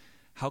from.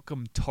 How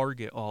come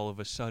Target all of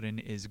a sudden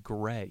is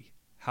gray?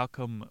 How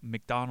come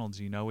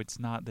McDonald's, you know, it's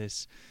not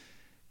this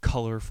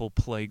colorful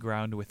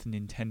playground with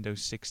Nintendo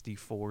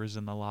 64s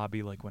in the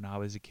lobby like when I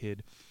was a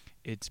kid.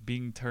 It's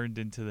being turned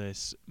into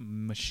this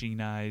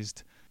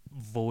machinized,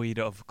 void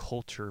of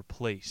culture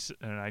place.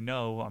 And I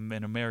know I'm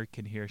an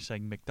American here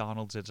saying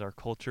McDonald's is our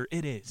culture.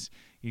 It is.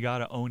 You got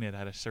to own it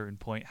at a certain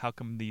point. How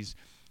come these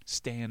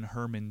Stan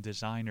Herman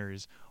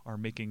designers are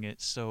making it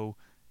so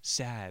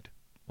sad?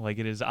 Like,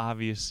 it is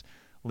obviously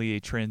a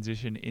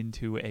transition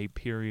into a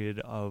period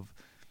of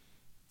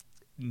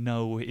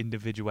no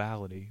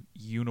individuality.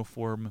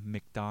 Uniform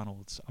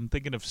McDonald's. I'm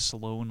thinking of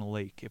Sloan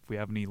Lake. If we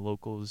have any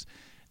locals,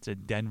 it's a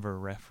Denver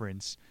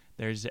reference.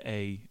 There's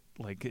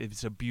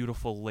it's a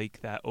beautiful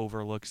lake that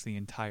overlooks the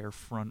entire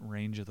front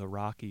range of the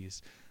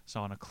Rockies.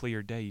 So on a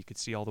clear day, you could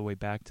see all the way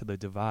back to the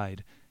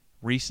Divide.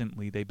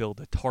 Recently, they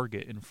built a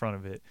Target in front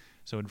of it.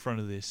 So in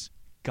front of this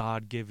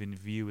God-given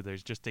view,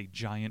 there's just a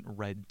giant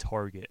red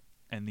Target.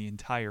 And the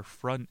entire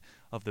front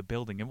of the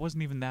building, it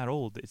wasn't even that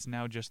old. It's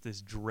now just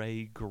this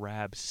Dre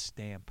Grab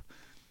stamp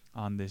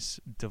on this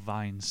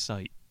divine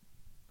site.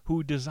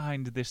 Who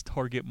designed this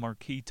Target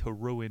marquee to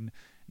ruin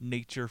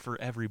nature for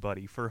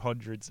everybody for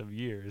hundreds of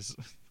years?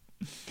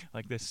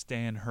 Like this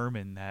Stan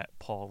Herman that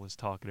Paul was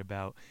talking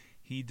about.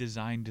 He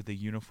designed the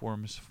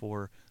uniforms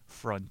for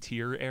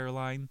Frontier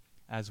Airline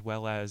as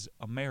well as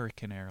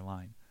American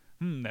Airline.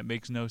 That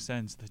makes no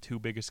sense. The two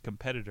biggest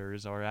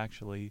competitors are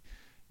actually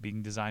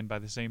being designed by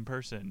the same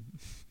person.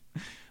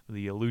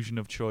 The illusion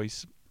of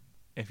choice.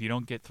 If you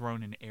don't get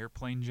thrown in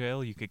airplane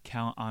jail, you could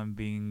count on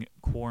being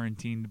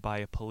quarantined by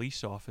a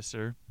police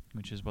officer,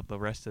 which is what the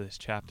rest of this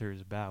chapter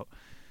is about.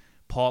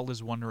 Paul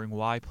is wondering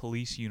why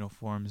police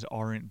uniforms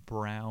aren't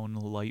brown,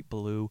 light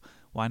blue,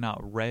 why not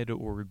red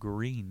or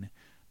green?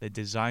 The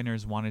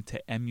designers wanted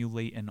to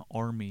emulate an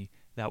army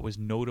that was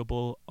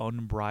notable,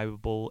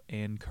 unbribable,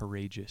 and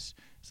courageous.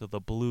 So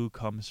the blue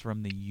comes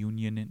from the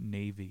Union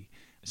Navy.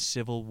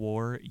 Civil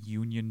War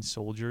Union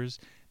soldiers,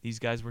 these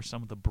guys were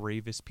some of the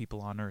bravest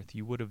people on earth.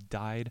 You would have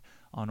died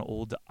on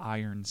old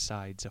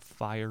Ironsides, a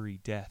fiery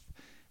death.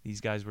 These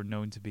guys were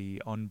known to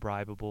be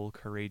unbribable,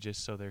 courageous,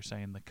 so they're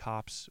saying the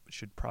cops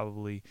should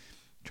probably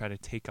try to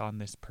take on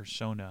this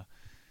persona.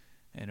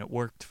 And it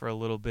worked for a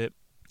little bit.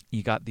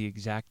 You got the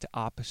exact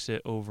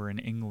opposite over in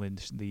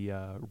England,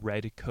 the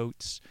red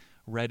coats.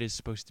 Red is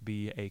supposed to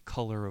be a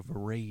color of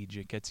rage.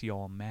 It gets you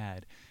all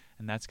mad.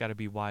 And that's got to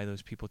be why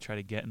those people try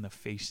to get in the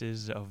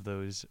faces of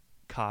those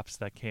cops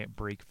that can't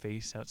break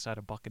face outside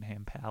of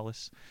Buckingham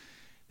Palace.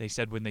 They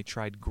said when they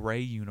tried gray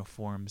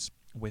uniforms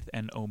with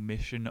an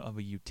omission of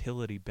a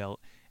utility belt,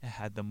 it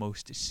had the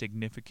most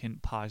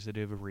significant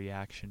positive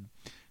reaction.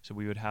 So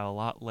we would have a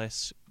lot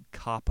less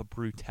cop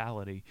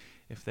brutality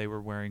if they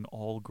were wearing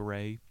all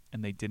gray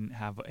and they didn't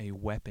have a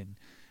weapon.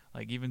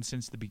 Like, even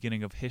since the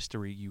beginning of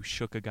history, you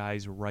shook a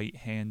guy's right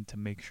hand to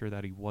make sure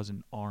that he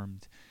wasn't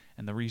armed.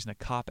 And the reason a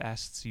cop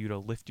asks you to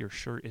lift your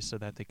shirt is so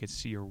that they could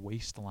see your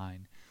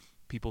waistline.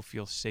 People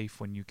feel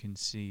safe when you can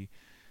see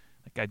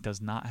that guy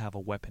does not have a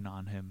weapon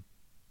on him.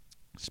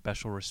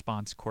 Special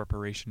Response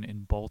Corporation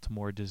in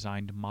Baltimore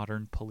designed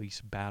modern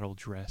police battle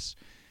dress.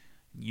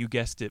 You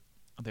guessed it,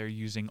 they're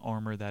using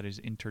armor that is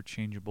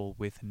interchangeable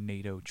with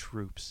NATO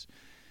troops.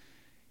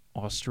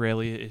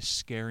 Australia is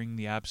scaring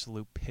the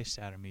absolute piss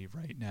out of me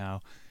right now.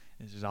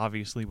 This is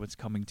obviously what's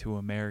coming to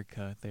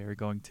America. They are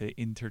going to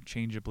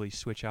interchangeably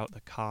switch out the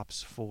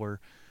cops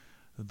for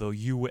the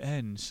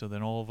UN so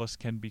then all of us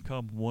can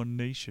become one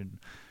nation.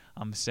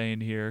 I'm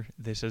saying here,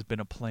 this has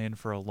been a plan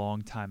for a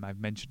long time. I've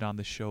mentioned on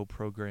the show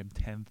program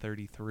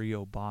 1033,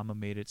 Obama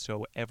made it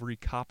so every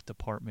cop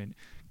department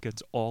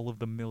gets all of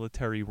the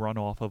military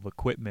runoff of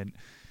equipment.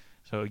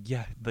 So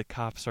yeah, the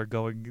cops are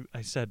going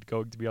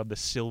to be on the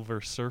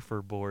Silver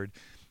Surfer board,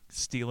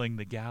 stealing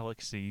the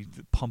galaxy,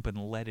 pumping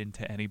lead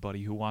into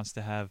anybody who wants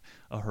to have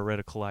a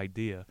heretical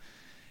idea.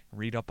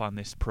 Read up on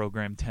this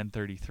program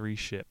 1033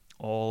 shit.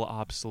 All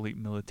obsolete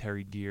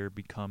military gear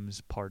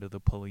becomes part of the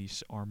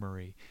police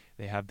armory.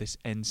 They have this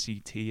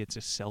NCT, it's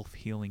a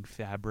self-healing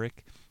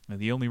fabric. Now,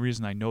 the only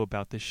reason I know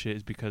about this shit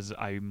is because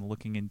I'm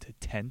looking into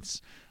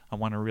tents. I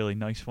want a really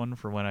nice one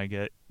for when I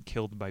get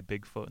killed by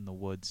Bigfoot in the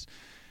woods.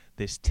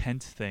 This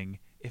tent thing,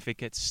 if it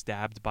gets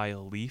stabbed by a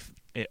leaf,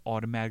 it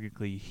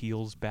automatically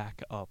heals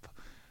back up.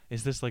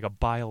 Is this like a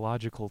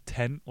biological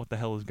tent? What the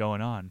hell is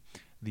going on?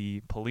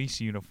 The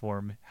police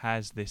uniform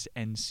has this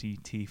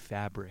NCT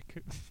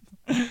fabric.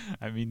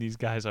 I mean, these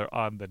guys are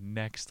on the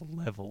next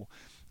level.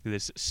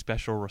 This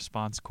Special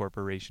Response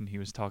Corporation he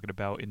was talking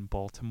about in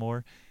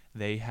Baltimore,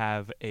 they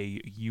have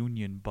a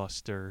Union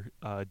Buster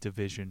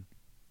division.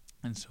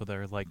 And so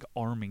they're like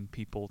arming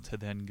people to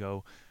then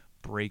go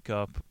break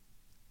up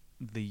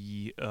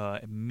the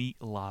meat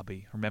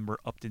lobby. Remember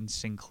Upton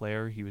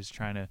Sinclair? He was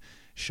trying to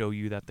show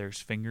you that there's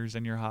fingers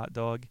in your hot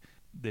dog.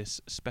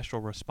 This Special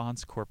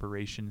Response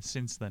Corporation,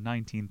 since the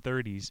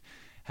 1930s,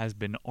 has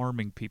been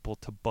arming people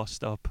to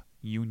bust up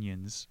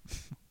unions.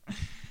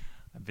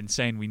 I've been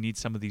saying we need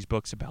some of these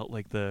books about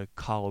like the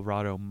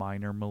Colorado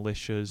minor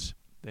militias.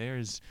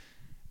 There's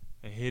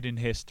a hidden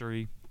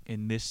history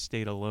in this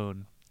state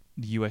alone.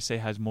 The USA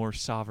has more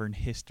sovereign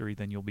history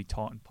than you'll be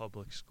taught in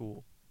public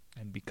school.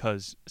 And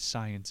because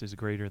science is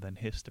greater than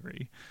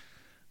history.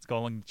 Let's go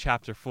along to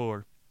Chapter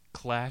 4,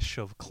 Clash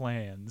of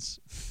Clans.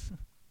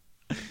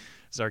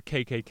 It's our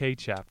KKK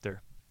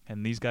chapter.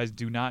 And these guys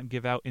do not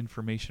give out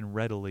information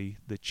readily.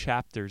 The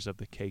chapters of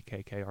the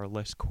KKK are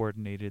less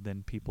coordinated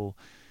than people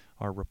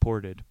are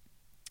reported.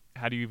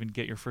 How do you even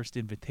get your first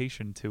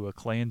invitation to a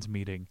Klans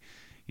meeting?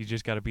 You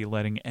just got to be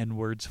letting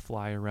N-words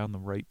fly around the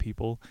right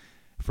people.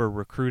 For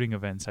recruiting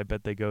events, I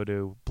bet they go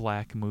to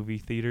black movie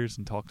theaters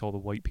and talk to all the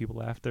white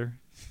people after.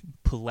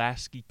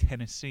 Pulaski,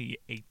 Tennessee,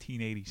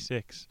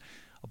 1886.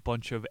 A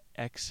bunch of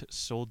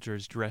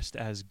ex-soldiers dressed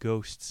as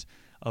ghosts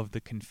of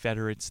the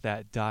Confederates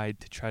that died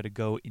to try to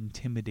go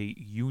intimidate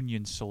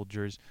Union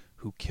soldiers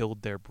who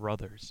killed their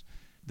brothers.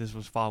 This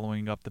was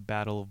following up the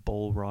Battle of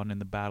Bull Run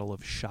and the Battle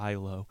of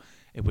Shiloh.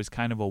 It was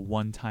kind of a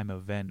one-time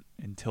event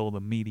until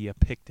the media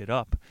picked it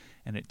up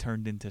and it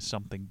turned into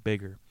something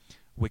bigger.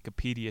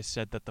 Wikipedia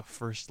said that the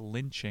first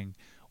lynching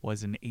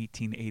was in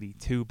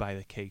 1882 by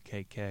the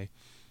KKK.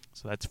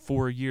 So that's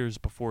 4 years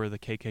before the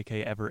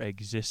KKK ever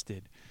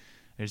existed.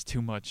 There's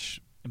too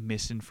much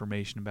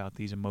misinformation about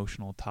these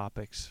emotional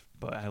topics.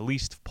 But at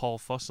least Paul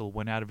Fussell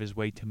went out of his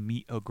way to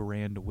meet a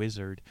grand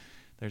wizard.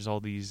 There's all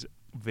these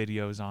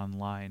videos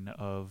online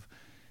of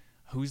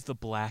who's the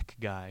black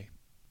guy.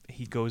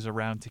 He goes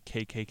around to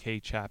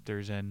KKK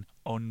chapters and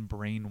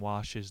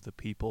unbrainwashes the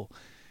people.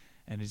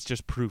 And it's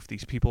just proof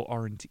these people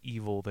aren't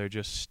evil, they're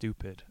just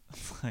stupid.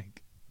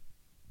 Like,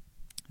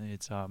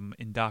 it's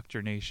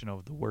indoctrination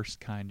of the worst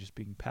kind just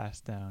being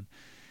passed down.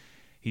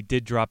 He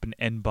did drop an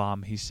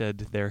N-bomb. He said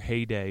their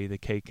heyday, the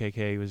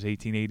KKK, was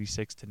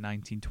 1886 to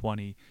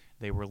 1920.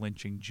 They were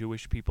lynching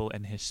Jewish people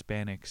and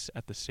Hispanics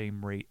at the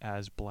same rate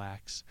as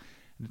blacks.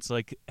 And it's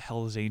like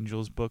Hell's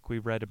Angels book we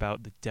read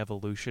about the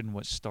devolution,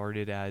 what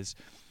started as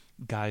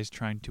guys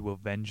trying to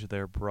avenge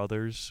their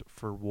brothers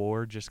for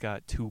war just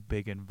got too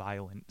big and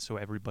violent, so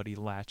everybody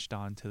latched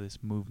on to this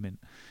movement.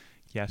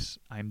 Yes,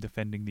 I'm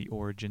defending the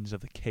origins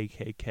of the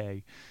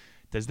KKK.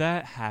 Does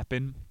that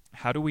happen?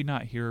 How do we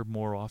not hear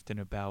more often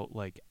about,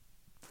 like,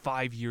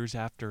 5 years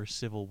after a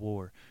civil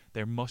war,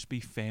 there must be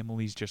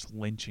families just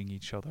lynching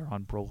each other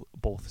on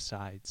both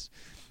sides?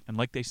 And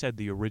like they said,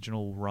 the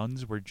original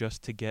runs were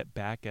just to get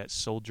back at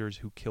soldiers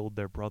who killed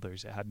their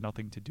brothers. It had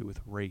nothing to do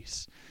with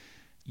race.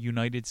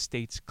 United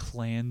States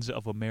Klans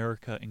of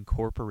America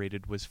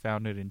Incorporated was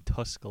founded in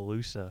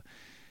Tuscaloosa,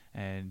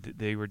 and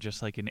they were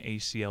just like an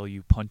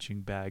ACLU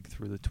punching bag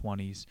through the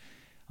 20s.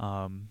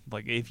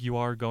 Like, if you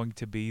are going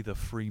to be the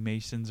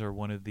Freemasons or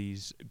one of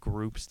these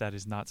groups that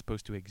is not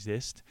supposed to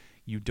exist,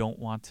 you don't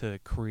want to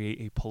create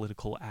a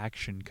political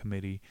action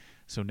committee,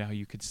 so now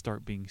you could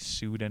start being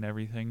sued and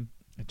everything.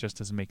 It just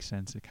doesn't make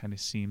sense. It kind of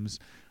seems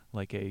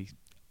like a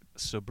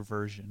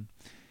subversion.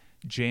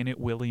 Janet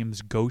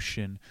Williams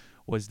Goshen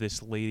was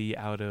this lady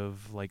out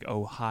of, like,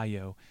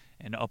 Ohio,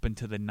 and up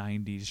into the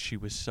 90s she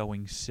was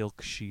sewing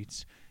silk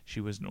sheets. She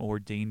was an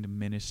ordained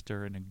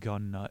minister and a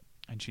gun nut,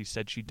 and she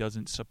said she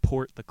doesn't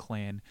support the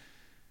Klan.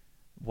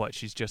 What,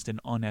 she's just an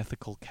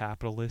unethical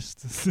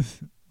capitalist?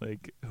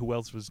 Like, who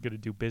else was going to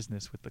do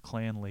business with the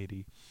Klan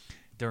lady?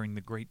 During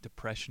the Great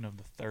Depression of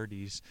the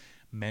 30s,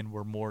 men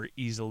were more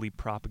easily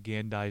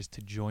propagandized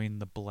to join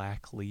the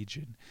Black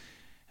Legion.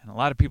 And a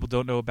lot of people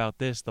don't know about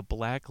this. The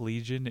Black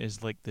Legion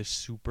is like the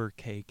super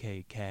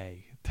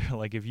KKK. They're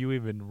like, if you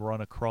even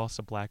run across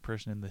a black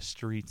person in the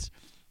streets,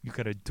 you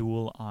got a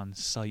duel on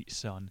sight,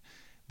 son.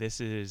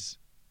 This is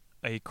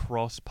a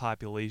cross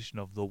population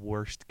of the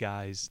worst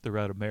guys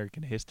throughout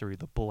American history,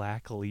 the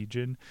Black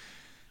Legion.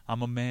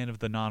 I'm a man of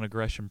the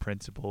non-aggression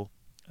principle.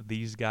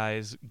 These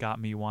guys got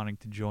me wanting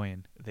to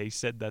join. They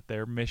said that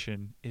their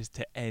mission is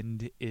to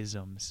end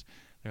isms.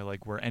 They're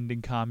like, we're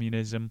ending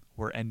communism,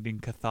 we're ending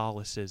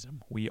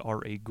Catholicism. We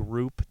are a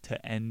group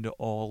to end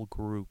all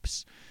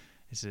groups.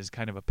 This is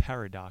kind of a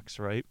paradox,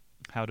 right?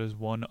 How does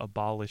one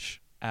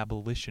abolish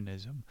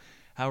abolitionism?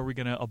 How are we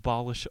going to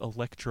abolish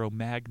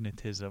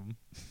electromagnetism?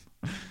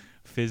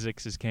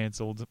 Physics is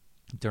canceled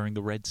during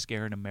the Red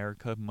Scare in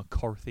America.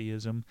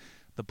 McCarthyism.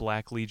 The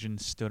Black Legion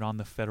stood on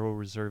the Federal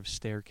Reserve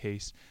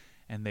staircase,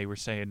 and they were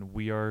saying,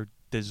 we are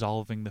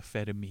dissolving the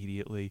Fed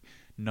immediately.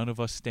 None of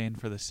us stand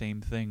for the same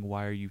thing.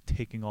 Why are you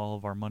taking all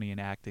of our money and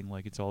acting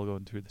like it's all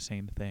going through the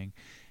same thing?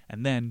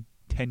 And then,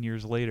 10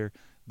 years later,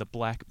 the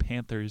Black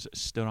Panthers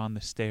stood on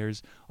the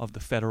stairs of the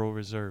Federal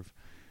Reserve.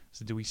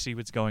 So do we see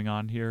what's going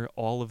on here?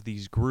 All of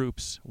these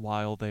groups,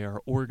 while they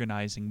are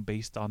organizing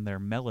based on their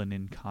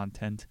melanin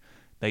content,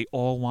 they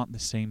all want the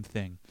same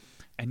thing.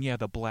 And yeah,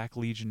 the Black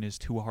Legion is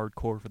too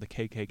hardcore for the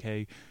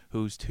KKK,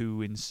 who's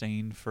too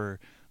insane for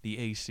the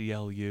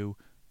ACLU.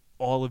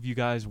 All of you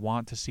guys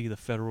want to see the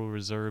Federal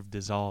Reserve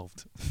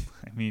dissolved.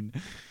 I mean,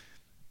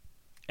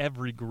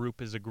 every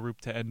group is a group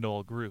to end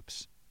all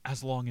groups,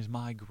 as long as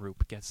my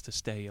group gets to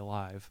stay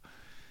alive.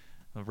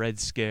 The Red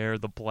Scare,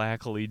 the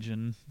Black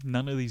Legion,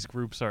 none of these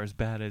groups are as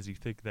bad as you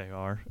think they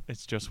are.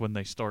 It's just when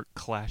they start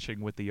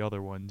clashing with the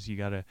other ones, you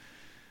gotta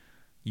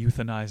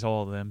euthanize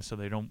all of them so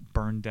they don't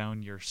burn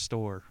down your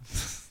store.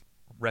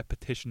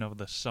 Repetition of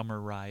the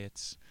summer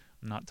riots.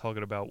 I'm not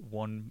talking about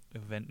one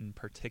event in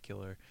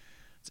particular.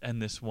 Let's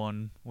end this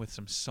one with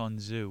some Sun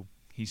Tzu.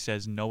 He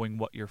says, knowing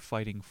what you're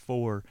fighting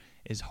for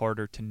is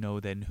harder to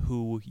know than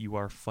who you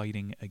are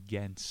fighting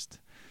against.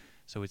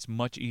 So it's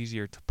much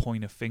easier to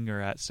point a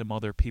finger at some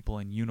other people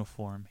in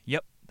uniform.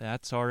 Yep,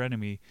 that's our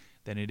enemy,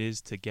 than it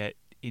is to get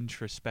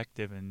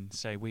introspective and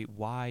say, wait,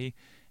 why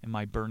am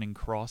I burning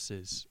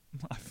crosses?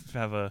 I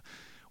have a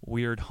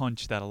weird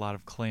hunch that a lot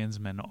of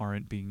Klansmen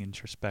aren't being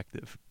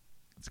introspective.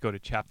 Let's go to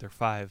Chapter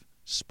 5,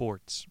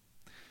 Sports.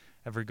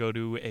 Ever go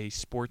to a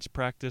sports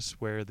practice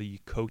where the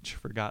coach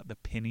forgot the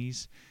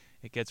pennies?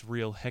 It gets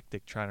real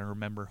hectic trying to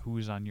remember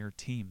who's on your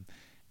team.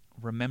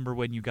 Remember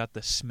when you got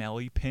the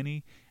smelly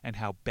penny and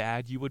how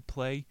bad you would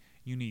play?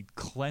 You need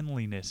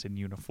cleanliness and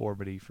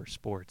uniformity for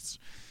sports.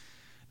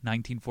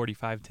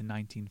 1945 to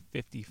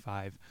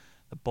 1955,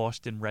 the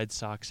Boston Red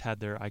Sox had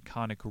their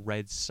iconic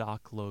red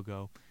sock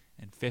logo,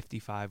 and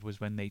 55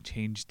 was when they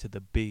changed to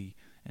the B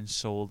and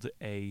sold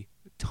a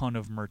ton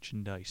of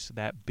merchandise.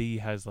 That B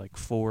has like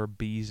 4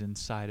 B's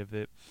inside of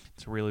it.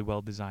 It's a really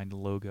well-designed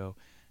logo.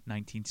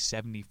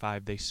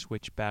 1975, they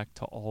switched back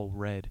to all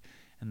red,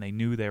 and they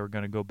knew they were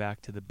going to go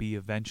back to the B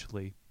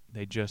eventually.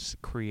 They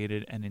just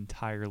created an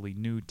entirely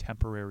new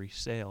temporary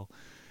sale.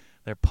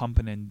 They're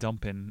pumping and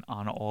dumping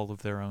on all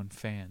of their own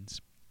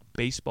fans.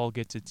 Baseball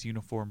gets its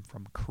uniform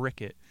from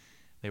cricket.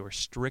 They were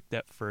strict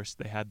at first.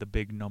 They had the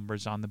big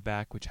numbers on the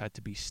back, which had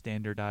to be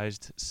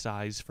standardized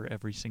size for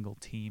every single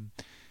team.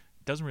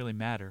 It doesn't really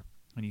matter.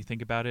 When you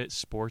think about it,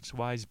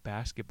 sports-wise,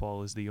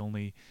 basketball is the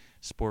only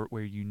sport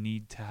where you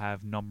need to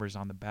have numbers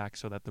on the back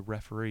so that the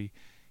referee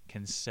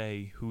can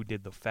say who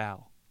did the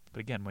foul.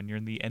 But again, when you're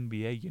in the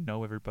NBA, you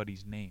know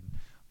everybody's name. I'm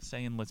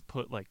saying let's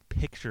put like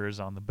pictures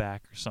on the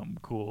back or something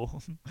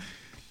cool.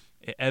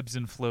 It ebbs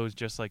and flows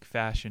just like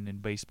fashion. In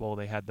baseball,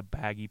 they had the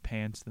baggy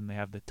pants, then they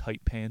have the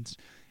tight pants.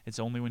 It's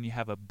only when you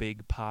have a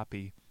big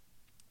poppy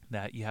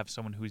that you have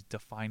someone who's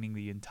defining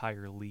the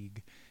entire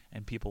league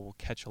and people will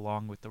catch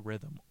along with the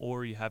rhythm.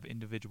 Or you have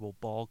individual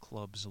ball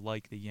clubs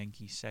like the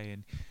Yankees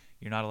saying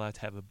you're not allowed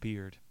to have a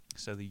beard.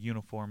 So the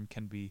uniform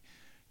can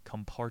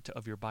become part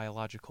of your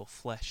biological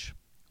flesh.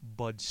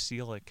 Bud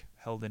Selig,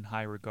 held in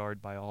high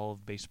regard by all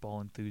of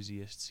baseball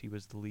enthusiasts. He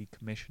was the league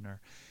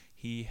commissioner.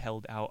 He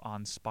held out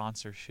on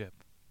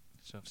sponsorship.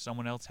 So if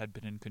someone else had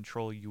been in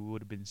control, you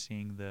would have been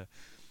seeing the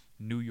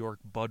New York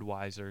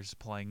Budweisers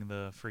playing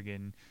the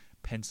friggin'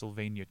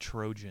 Pennsylvania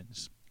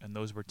Trojans. And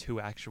those were 2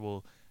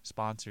 actual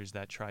sponsors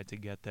that tried to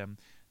get them.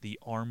 The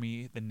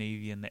Army, the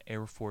Navy, and the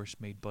Air Force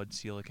made Bud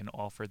Selig an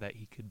offer that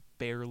he could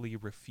barely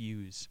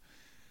refuse.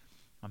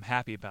 I'm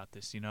happy about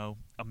this, you know.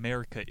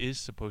 America is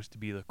supposed to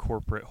be the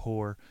corporate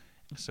whore,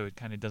 so it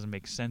kind of doesn't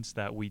make sense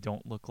that we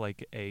don't look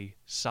like a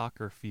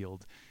soccer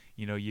field.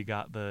 You know, you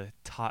got the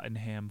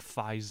Tottenham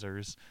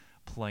Pfizers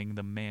playing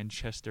the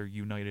Manchester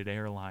United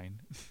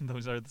Airline.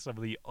 Those are some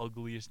of the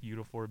ugliest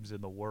uniforms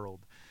in the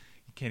world.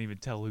 You can't even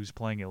tell who's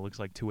playing it. It looks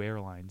like 2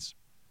 airlines.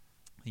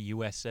 The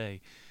USA.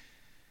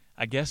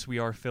 I guess we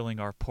are filling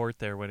our port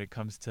there when it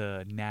comes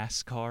to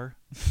NASCAR.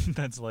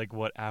 That's like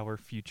what our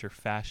future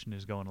fashion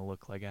is going to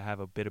look like. I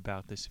have a bit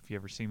about this. If you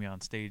ever see me on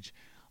stage,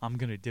 I'm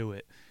going to do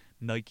it.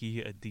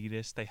 Nike,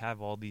 Adidas, they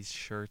have all these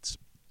shirts.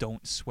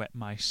 Don't sweat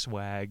my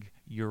swag.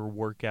 your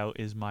workout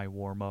is my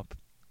warm-up.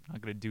 I'm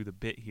not going to do the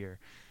bit here.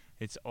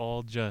 It's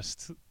all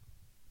just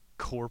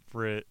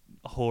corporate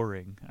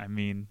whoring. I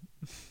mean,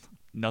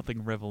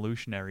 nothing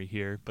revolutionary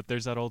here, but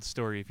there's that old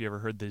story. If you ever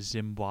heard the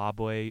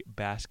Zimbabwe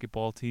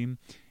basketball team,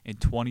 in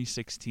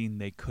 2016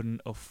 they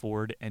couldn't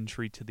afford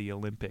entry to the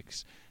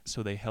Olympics,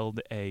 so they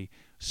held a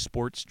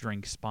sports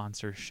drink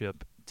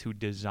sponsorship to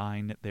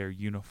design their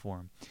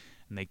uniform.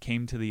 And they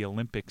came to the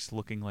Olympics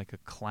looking like a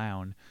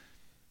clown.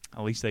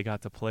 At least they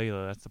got to play,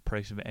 though. That's the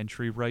price of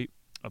entry, right?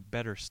 A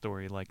better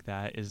story like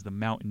that is the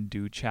Mountain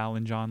Dew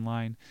Challenge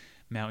online.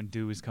 Mountain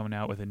Dew is coming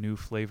out with a new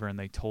flavor, and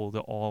they told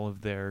all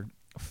of their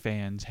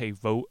fans, hey,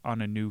 vote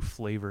on a new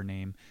flavor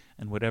name,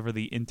 and whatever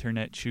the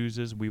internet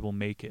chooses, we will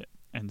make it.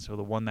 And so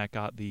the one that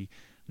got the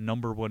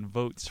number one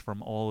votes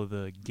from all of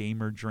the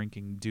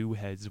gamer-drinking Dew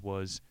heads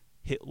was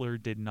Hitler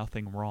Did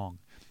Nothing Wrong.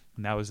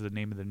 And that was the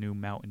name of the new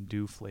Mountain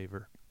Dew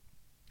flavor.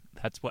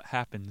 That's what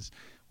happens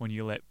when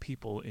you let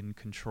people in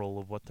control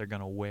of what they're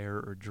going to wear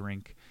or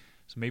drink.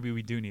 So maybe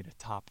we do need a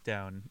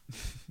top-down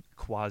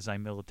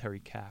quasi-military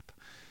cap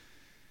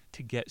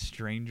to get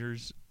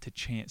strangers to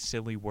chant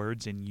silly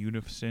words in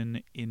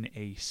unison in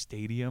a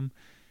stadium.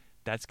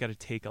 That's got to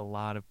take a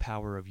lot of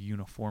power of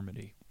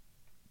uniformity.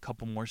 A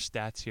couple more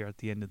stats here at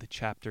the end of the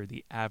chapter.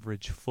 The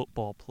average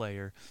football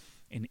player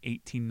in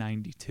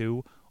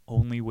 1892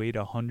 only weighed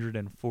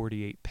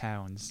 148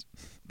 pounds.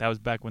 That was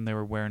back when they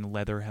were wearing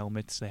leather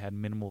helmets. They had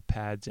minimal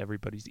pads.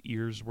 Everybody's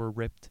ears were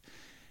ripped.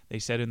 They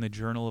said in the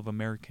Journal of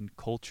American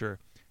Culture,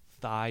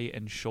 thigh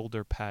and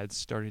shoulder pads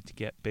started to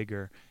get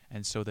bigger,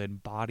 and so then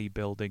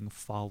bodybuilding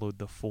followed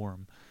the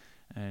form.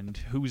 And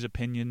whose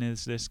opinion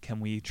is this? Can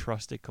we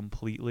trust it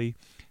completely?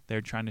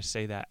 They're trying to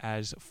say that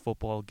as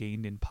football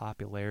gained in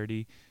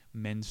popularity,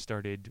 men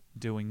started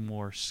doing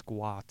more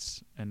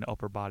squats and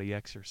upper body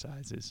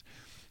exercises.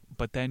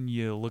 But then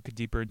you look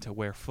deeper into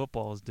where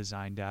football is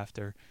designed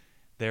after.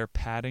 Their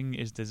padding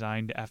is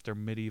designed after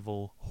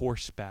medieval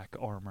horseback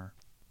armor.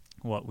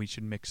 What, we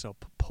should mix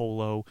up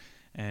polo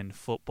and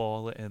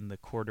football, and the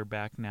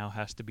quarterback now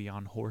has to be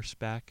on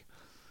horseback?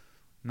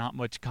 Not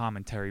much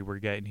commentary we're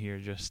getting here,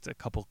 just a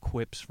couple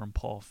quips from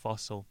Paul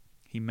Fussell.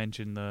 He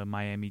mentioned the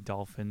Miami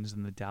Dolphins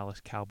and the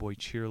Dallas Cowboy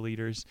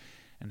cheerleaders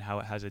and how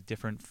it has a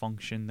different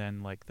function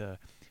than like the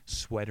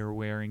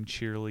sweater-wearing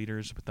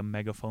cheerleaders with the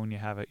megaphone you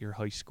have at your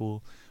high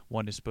school.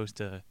 One is supposed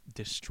to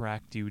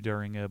distract you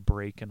during a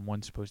break, and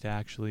one's supposed to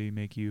actually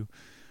make you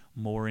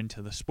more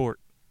into the sport.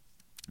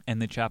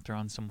 And the chapter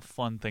on some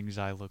fun things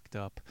I looked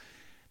up.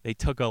 They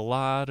took a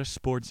lot of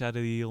sports out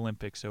of the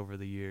Olympics over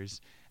the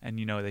years. And,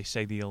 you know, they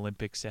say the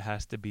Olympics, it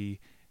has to be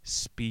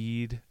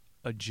speed,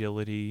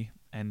 agility,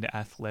 and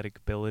athletic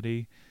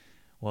ability.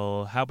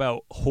 Well, how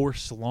about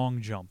horse long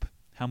jump?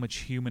 How much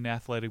human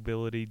athletic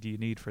ability do you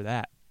need for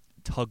that?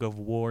 Tug of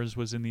wars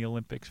was in the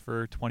Olympics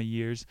for 20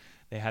 years.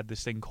 They had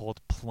this thing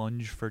called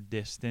plunge for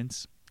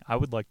distance. I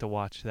would like to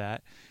watch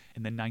that.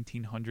 In the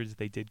 1900s,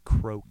 they did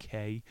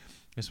croquet.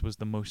 This was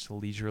the most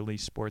leisurely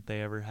sport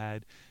they ever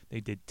had. They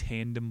did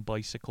tandem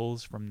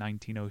bicycles from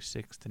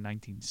 1906 to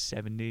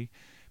 1970.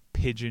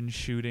 Pigeon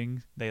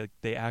shooting.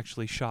 They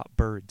actually shot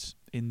birds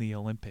in the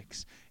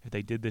Olympics. If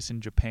they did this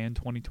in Japan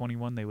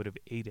 2021, they would have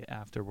ate it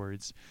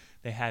afterwards.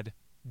 They had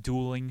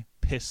dueling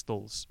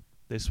pistols.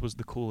 This was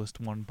the coolest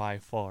one by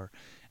far.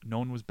 No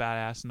one was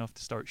badass enough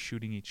to start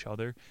shooting each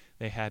other.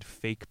 They had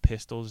fake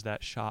pistols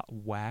that shot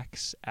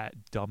wax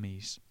at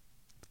dummies.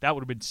 That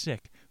would have been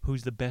sick.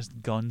 Who's the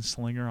best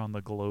gunslinger on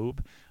the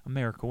globe?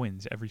 America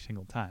wins every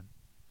single time.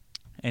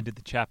 Ended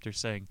the chapter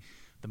saying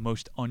the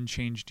most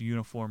unchanged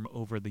uniform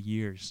over the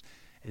years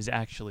is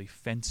actually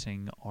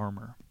fencing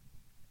armor.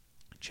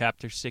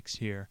 Chapter 6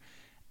 here,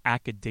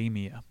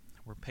 academia.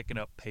 We're picking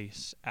up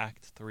pace,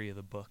 Act 3 of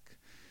the book.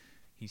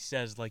 He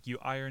says, like you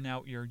iron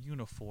out your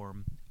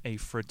uniform, a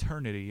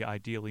fraternity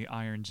ideally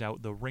irons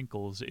out the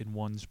wrinkles in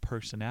one's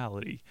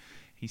personality.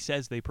 He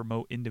says they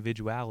promote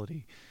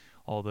individuality.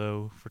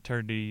 Although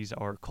fraternities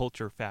are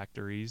culture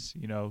factories,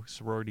 you know,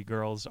 sorority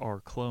girls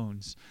are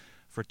clones.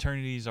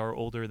 Fraternities are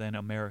older than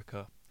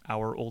America.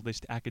 Our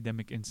oldest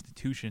academic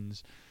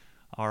institutions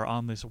are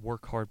on this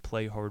work hard,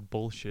 play hard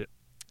bullshit,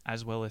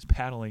 as well as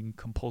paddling,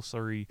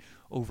 compulsory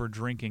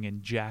over-drinking,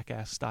 and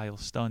jackass-style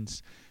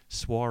stunts.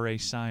 Soiree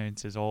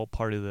science is all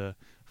part of the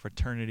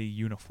fraternity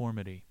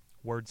uniformity.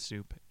 Word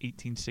soup,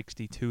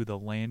 1862, the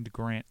Land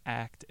Grant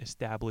Act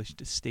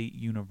established state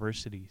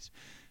universities.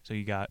 So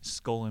you got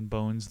Skull and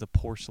Bones, the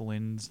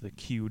Porcelains, the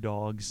Q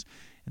Dogs.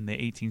 In the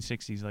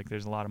 1860s, like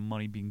there's a lot of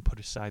money being put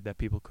aside that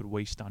people could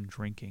waste on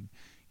drinking.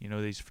 You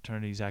know, these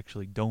fraternities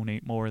actually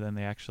donate more than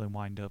they actually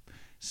wind up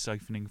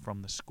siphoning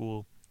from the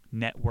school.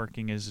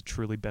 Networking is a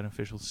truly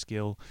beneficial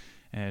skill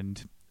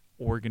and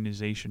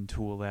organization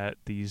tool that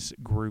these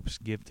groups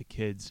give to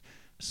kids.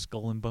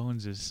 Skull and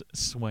Bones is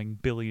swing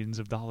billions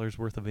of dollars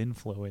worth of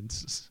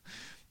influence.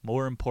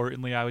 More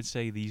importantly, I would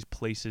say these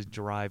places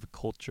drive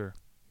culture.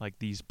 Like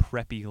these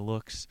preppy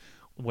looks,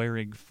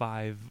 wearing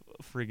 5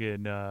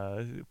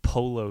 friggin'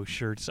 polo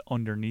shirts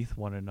underneath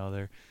one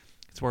another.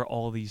 It's where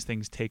all these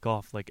things take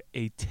off. Like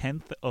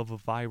 1/10 of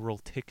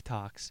viral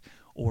TikToks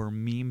or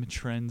meme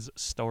trends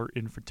start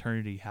in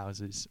fraternity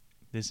houses.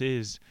 This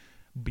is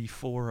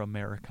before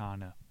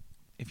Americana.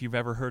 If you've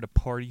ever heard a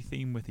party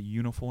theme with a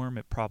uniform,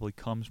 it probably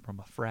comes from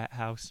a frat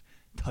house,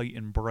 tight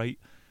and bright,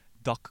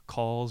 duck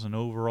calls and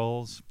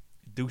overalls,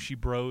 douchey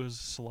bros,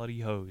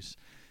 slutty hoes.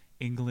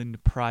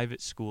 England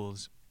private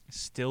schools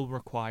still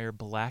require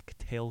black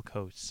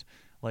tailcoats.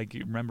 Like,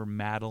 you remember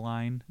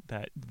Madeline?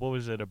 What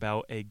was it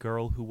about a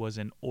girl who was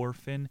an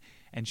orphan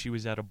and she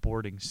was at a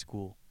boarding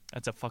school?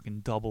 That's a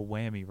fucking double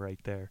whammy right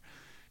there.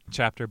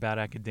 Chapter about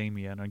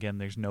academia, and again,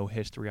 there's no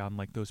history on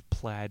like those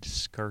plaid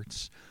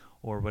skirts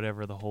or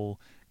whatever the whole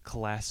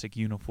classic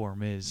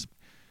uniform is.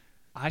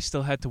 I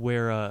still had to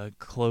wear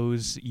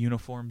clothes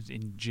uniforms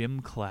in gym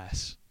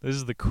class. This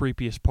is the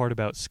creepiest part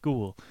about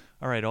school.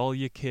 All right, all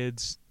you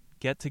kids,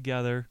 get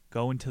together,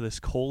 go into this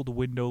cold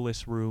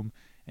windowless room,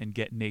 and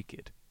get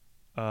naked.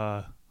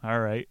 All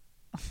right.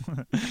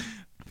 I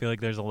feel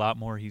like there's a lot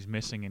more he's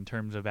missing in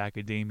terms of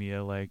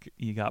academia. Like,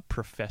 you got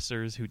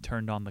professors who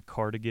turned on the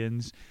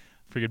cardigans.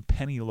 Figured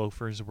penny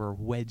loafers were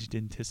wedged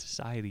into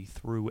society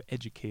through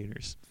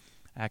educators.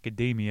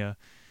 Academia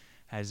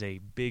has a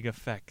big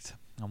effect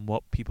on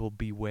what people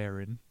be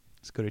wearing.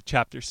 Let's go to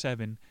Chapter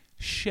 7,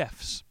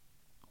 Chefs.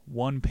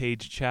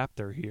 One-page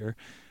chapter here.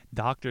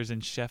 Doctors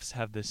and chefs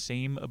have the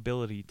same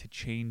ability to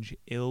change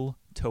ill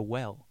to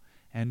well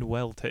and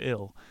well to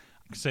ill.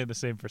 I can say the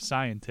same for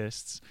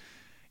scientists.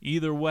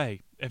 Either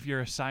way, if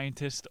you're a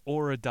scientist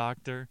or a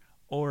doctor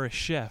or a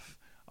chef,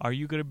 are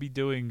you going to be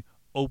doing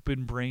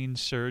open brain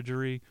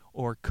surgery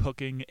or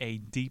cooking a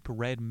deep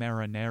red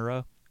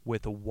marinara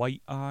with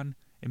white on?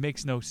 It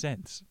makes no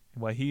sense.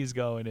 What he's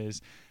going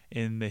is,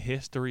 in the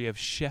history of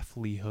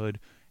cheflyhood,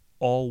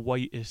 all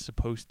white is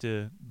supposed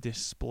to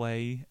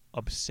display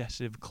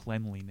obsessive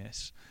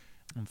cleanliness.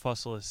 And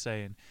Fussell is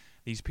saying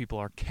these people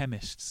are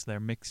chemists. They're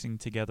mixing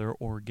together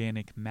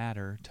organic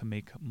matter to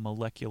make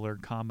molecular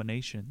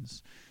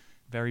combinations.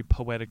 Very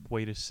poetic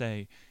way to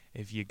say,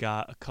 if you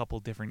got a couple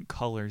different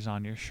colors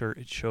on your shirt,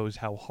 it shows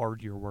how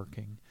hard you're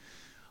working.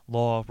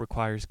 Law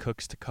requires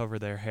cooks to cover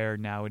their hair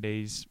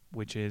nowadays,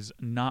 which is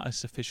not a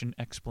sufficient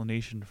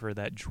explanation for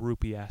that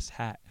droopy-ass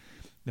hat.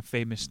 The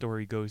famous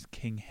story goes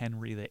King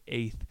Henry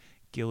VIII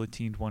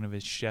guillotined one of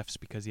his chefs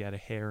because he had a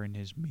hair in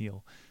his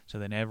meal. So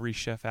then every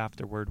chef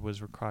afterward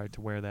was required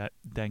to wear that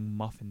dang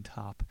muffin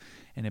top,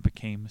 and it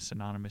became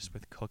synonymous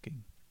with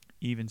cooking.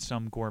 Even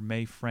some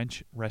gourmet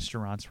French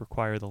restaurants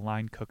require the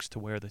line cooks to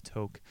wear the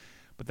toque.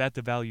 But that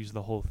devalues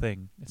the whole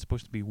thing. It's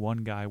supposed to be one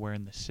guy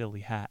wearing the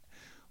silly hat.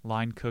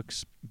 Line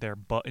cooks, their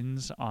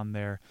buttons on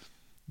their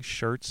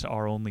shirts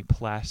are only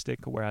plastic,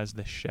 whereas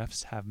the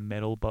chefs have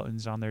metal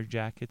buttons on their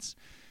jackets.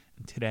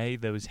 And today,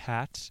 those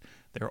hats,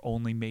 they're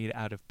only made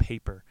out of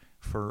paper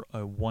for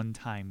a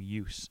one-time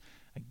use.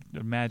 I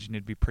imagine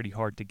it'd be pretty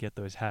hard to get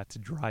those hats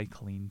dry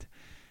cleaned.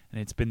 And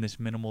it's been this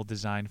minimal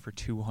design for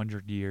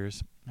 200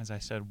 years. As I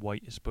said,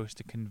 white is supposed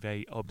to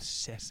convey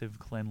obsessive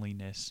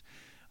cleanliness.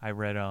 I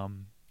read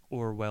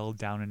Orwell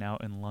Down and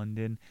Out in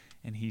London,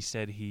 and he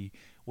said he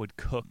would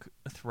cook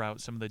throughout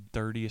some of the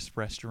dirtiest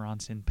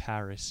restaurants in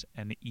Paris,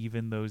 and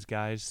even those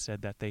guys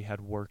said that they had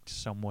worked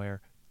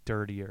somewhere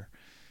dirtier.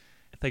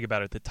 Think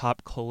about it, the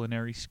top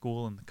culinary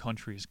school in the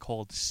country is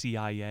called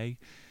CIA.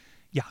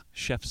 Yeah,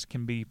 chefs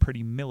can be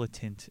pretty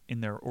militant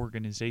in their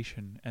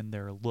organization and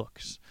their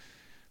looks.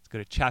 Let's go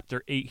to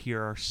Chapter 8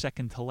 here, our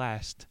second to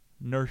last,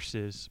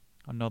 Nurses.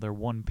 Another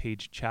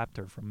one-page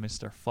chapter from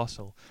Mr.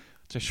 Fussell.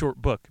 It's a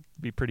short book.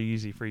 It'd be pretty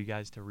easy for you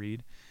guys to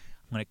read.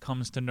 When it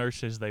comes to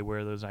nurses, they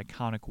wear those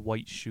iconic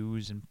white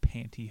shoes and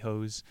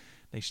pantyhose.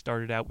 They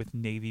started out with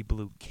navy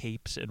blue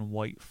capes and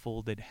white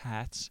folded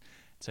hats.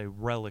 It's a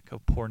relic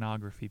of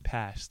pornography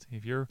past.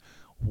 If you're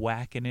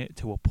whacking it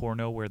to a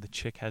porno where the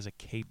chick has a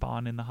cape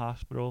on in the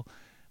hospital,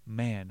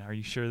 man, are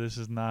you sure this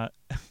is not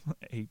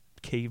a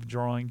cave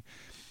drawing?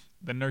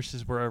 The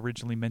nurses were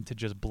originally meant to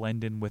just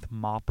blend in with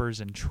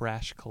moppers and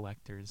trash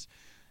collectors.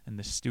 And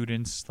the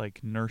students,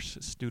 like nurse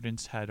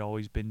students, had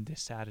always been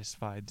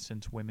dissatisfied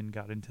since women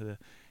got into the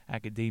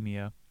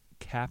academia.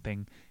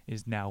 Capping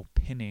is now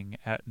pinning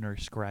at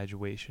nurse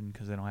graduation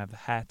because they don't have the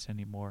hats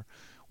anymore.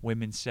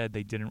 Women said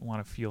they didn't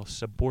want to feel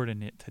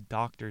subordinate to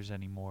doctors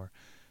anymore.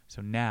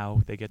 So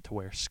now they get to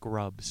wear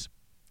scrubs.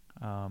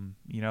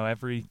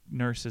 Every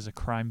nurse is a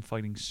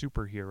crime-fighting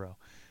superhero.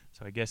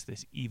 So I guess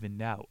this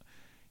evened out.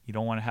 You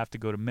don't want to have to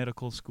go to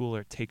medical school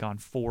or take on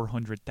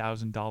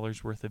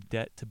 $400,000 worth of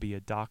debt to be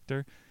a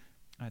doctor.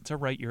 It's all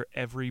right, you're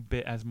every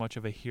bit as much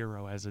of a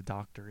hero as a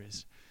doctor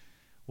is.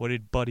 What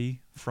did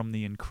Buddy from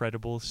The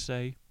Incredibles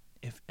say?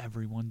 If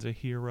everyone's a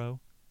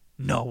hero,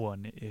 no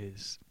one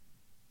is.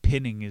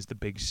 Pinning is the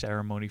big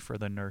ceremony for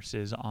the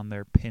nurses. On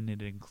their pin,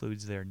 it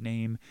includes their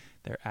name,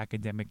 their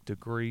academic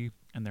degree,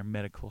 and their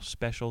medical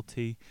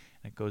specialty.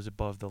 And it goes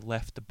above the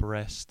left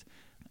breast.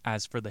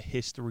 As for the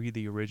history,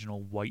 the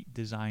original white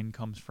design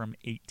comes from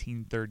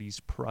 1830s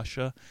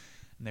Prussia,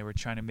 and they were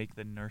trying to make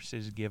the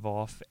nurses give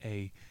off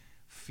a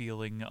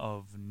feeling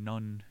of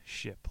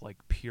nunship,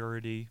 like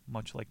purity,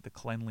 much like the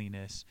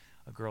cleanliness.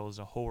 A girl is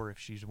a whore if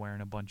she's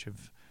wearing a bunch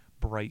of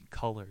bright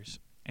colors.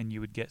 and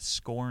you would get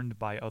scorned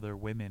by other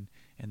women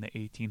in the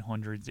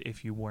 1800s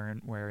if you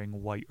weren't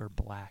wearing white or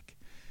black.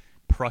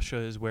 Prussia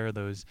is where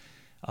those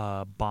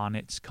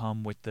bonnets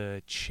come with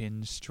the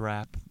chin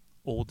strap,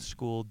 old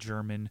school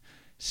German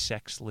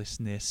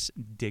sexlessness,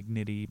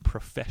 dignity,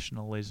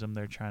 professionalism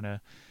they're trying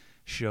to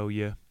show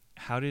you.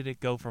 How did it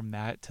go from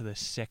that to the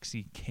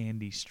sexy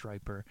candy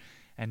striper?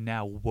 And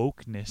now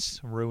wokeness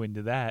ruined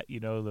that, you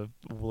know, the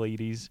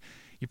ladies.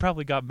 You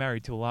probably got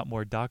married to a lot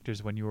more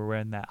doctors when you were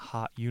wearing that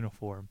hot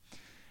uniform.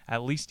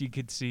 At least you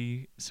could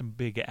see some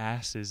big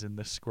asses in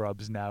the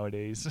scrubs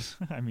nowadays.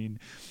 I mean,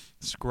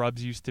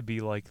 scrubs used to be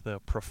like the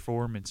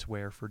performance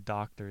wear for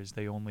doctors.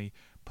 They only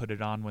put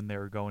it on when they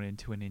were going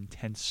into an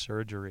intense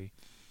surgery.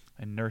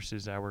 And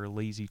nurses, our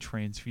lazy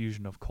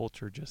transfusion of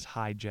culture, just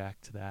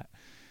hijacked that.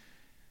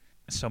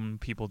 Some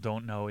people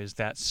don't know is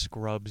that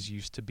scrubs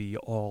used to be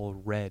all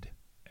red.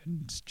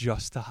 And it's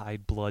just to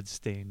hide blood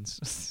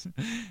stains.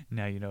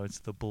 Now you know it's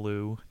the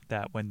blue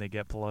that when they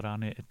get blood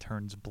on it, it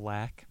turns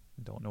black.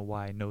 Don't know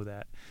why I know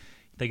that.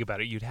 Think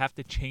about it. You'd have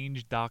to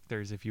change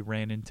doctors if you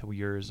ran into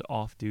yours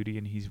off duty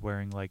and he's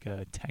wearing like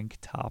a tank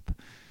top.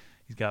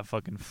 He's got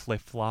fucking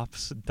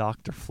flip-flops.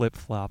 Dr.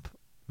 Flip-Flop.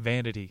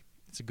 Vanity.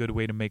 It's a good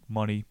way to make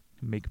money,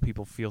 make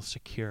people feel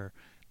secure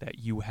that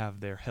you have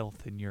their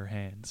health in your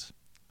hands.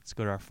 Let's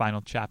go to our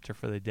final chapter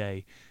for the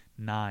day.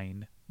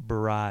 9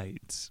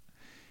 Brides.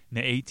 In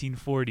the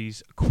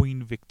 1840s,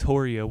 Queen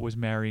Victoria was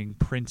marrying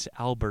Prince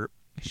Albert.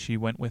 She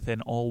went with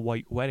an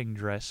all-white wedding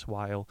dress,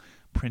 while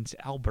Prince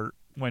Albert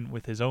went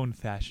with his own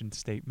fashion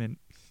statement.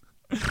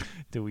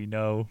 Do we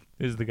know?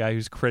 This is the guy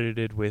who's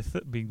credited with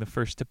being the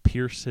first to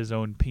pierce his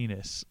own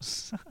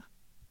penis.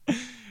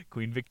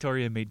 Queen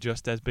Victoria made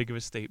just as big of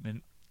a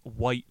statement.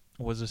 White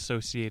was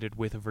associated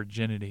with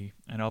virginity,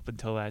 and up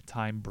until that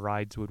time,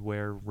 brides would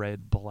wear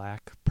red,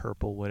 black,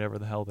 purple, whatever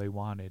the hell they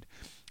wanted.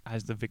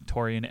 As the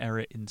Victorian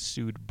era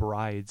ensued,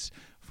 brides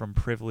from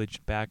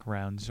privileged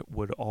backgrounds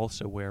would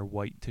also wear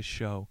white to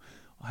show,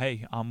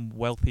 hey, I'm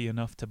wealthy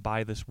enough to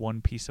buy this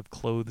one piece of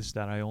clothes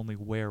that I only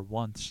wear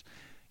once.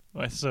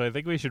 So I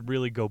think we should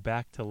really go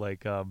back to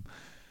like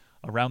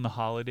around the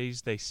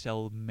holidays, they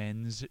sell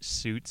men's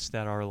suits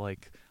that are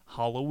like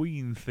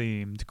Halloween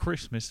themed,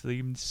 Christmas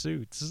themed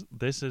suits.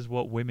 This is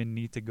what women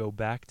need to go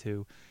back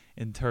to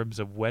in terms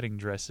of wedding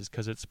dresses,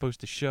 because it's supposed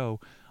to show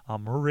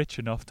I'm rich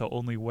enough to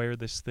only wear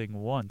this thing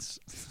once.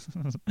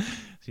 So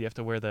you have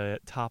to wear the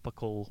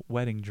topical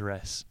wedding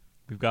dress.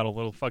 We've got a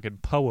little fucking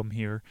poem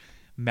here.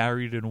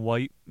 Married in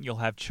white, you'll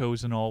have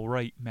chosen all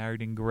right.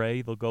 Married in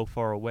gray, they'll go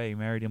far away.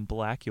 Married in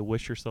black, you'll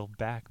wish yourself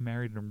back.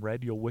 Married in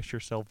red, you'll wish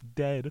yourself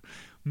dead.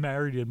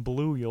 Married in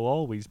blue, you'll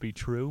always be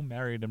true.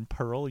 Married in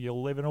pearl,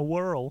 you'll live in a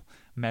whirl.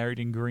 Married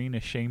in green,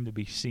 ashamed to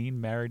be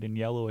seen. Married in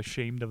yellow,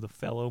 ashamed of the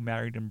fellow.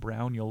 Married in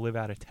brown, you'll live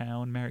out of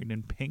town. Married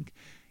in pink,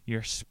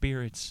 your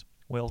spirits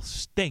will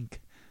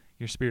stink.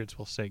 Your spirits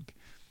will sink.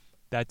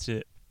 That's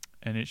it.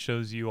 And it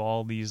shows you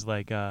all these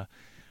like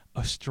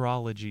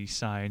astrology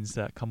signs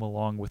that come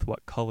along with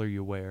what color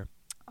you wear.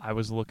 I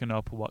was looking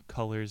up what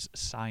colors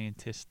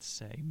scientists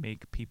say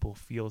make people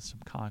feel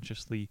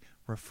subconsciously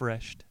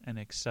refreshed and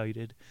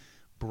excited.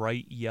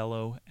 Bright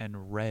yellow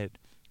and red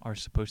are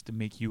supposed to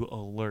make you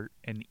alert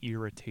and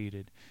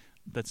irritated.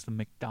 That's the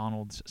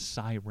McDonald's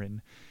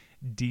siren.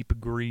 Deep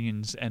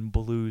greens and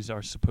blues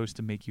are supposed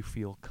to make you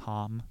feel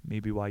calm,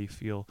 maybe why you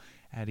feel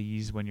at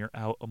ease when you're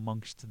out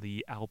amongst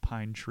the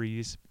alpine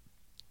trees.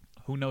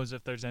 Who knows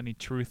if there's any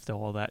truth to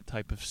all that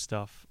type of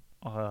stuff.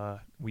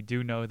 We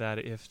do know that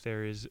if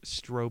there is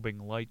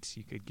strobing lights,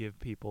 you could give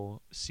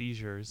people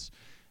seizures.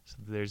 So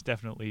there's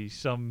definitely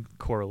some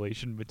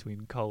correlation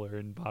between color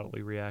and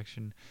bodily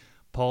reaction.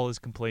 Paul is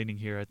complaining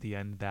here at the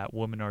end that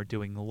women are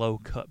doing low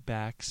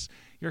cutbacks.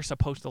 You're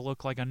supposed to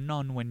look like a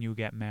nun when you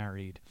get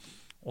married.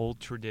 Old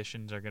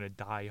traditions are going to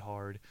die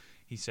hard.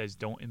 He says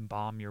don't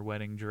embalm your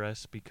wedding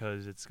dress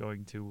because it's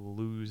going to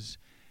lose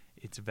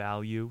its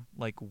value.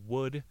 Like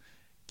wood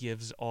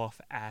gives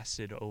off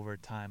acid over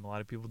time. A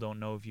lot of people don't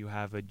know if you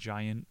have a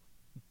giant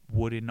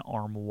wooden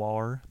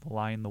armoire, the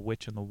Lion, the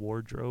Witch, and the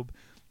Wardrobe,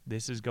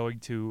 this is going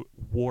to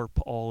warp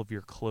all of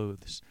your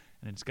clothes,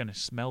 and it's going to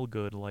smell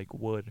good like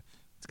wood.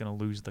 It's going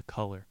to lose the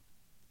color.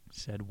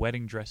 Said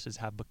wedding dresses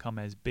have become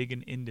as big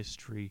an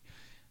industry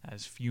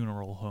as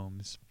funeral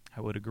homes.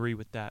 I would agree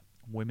with that.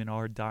 Women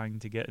are dying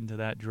to get into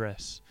that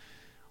dress.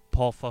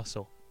 Paul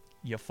Fussell,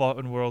 you fought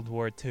in World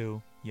War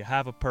II. You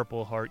have a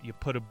Purple Heart. You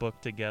put a book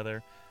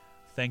together.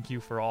 Thank you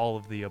for all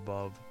of the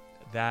above.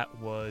 That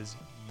was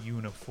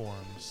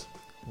Uniforms.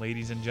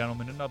 Ladies and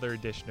gentlemen, another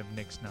edition of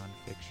Nick's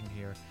Nonfiction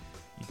here.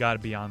 You got to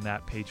be on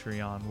that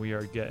Patreon. We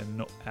are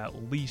getting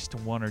at least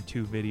 1 or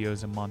 2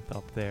 videos a month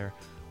up there.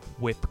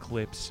 Whip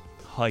clips,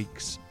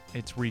 hikes.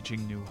 It's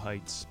reaching new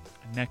heights.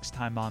 Next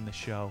time on the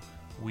show,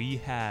 we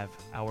have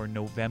our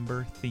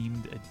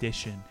November-themed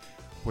edition.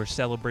 We're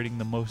celebrating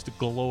the most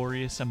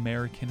glorious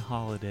American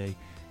holiday,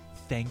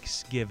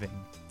 Thanksgiving.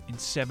 In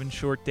 7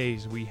 short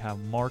days, we have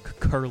Mark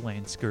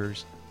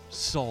Kurlansker's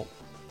Salt.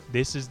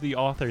 This is the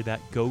author that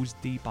goes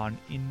deep on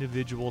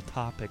individual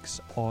topics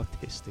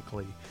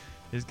autistically.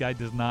 This guy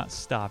does not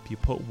stop. You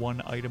put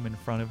one item in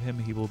front of him,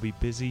 he will be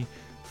busy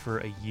for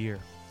a year.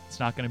 It's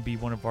not going to be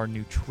one of our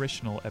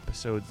nutritional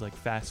episodes like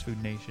Fast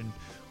Food Nation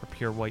or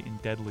Pure White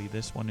and Deadly.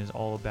 This one is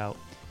all about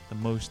the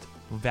most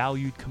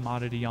valued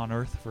commodity on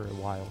Earth for a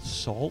while,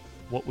 salt.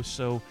 What was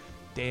so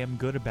damn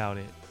good about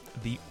it?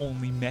 The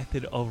only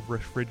method of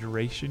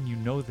refrigeration. You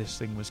know this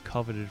thing was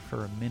coveted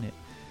for a minute.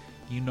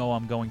 You know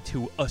I'm going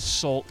to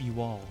assault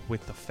you all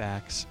with the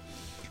facts.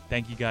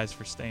 Thank you guys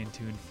for staying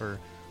tuned for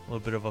a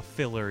little bit of a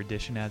filler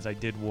edition, as I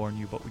did warn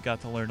you, but we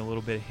got to learn a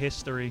little bit of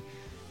history.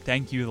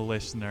 Thank you, the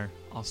listener.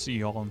 I'll see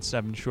you all in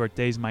 7 short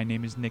days. My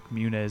name is Nick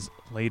Muniz.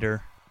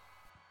 Later.